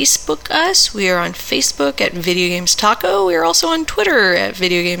Facebook us. We are on Facebook at Video Games Taco. We are also on Twitter at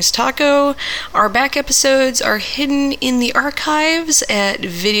Video Games Taco. Our back episodes are hidden in the archives at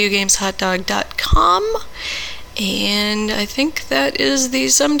videogameshotdog.com. And I think that is the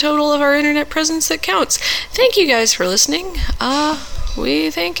sum total of our internet presence that counts. Thank you guys for listening.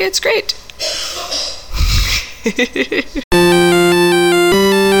 We think it's great.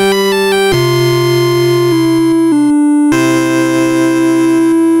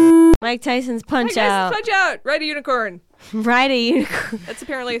 Mike Tyson's Punch Hey guys, Out. punch out! Ride a unicorn. Ride a unicorn. That's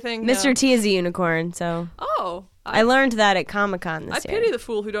apparently a thing. now. Mr. T is a unicorn, so Oh. I learned that at Comic-Con this I year. pity the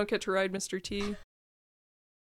fool who don't get to ride Mr. T.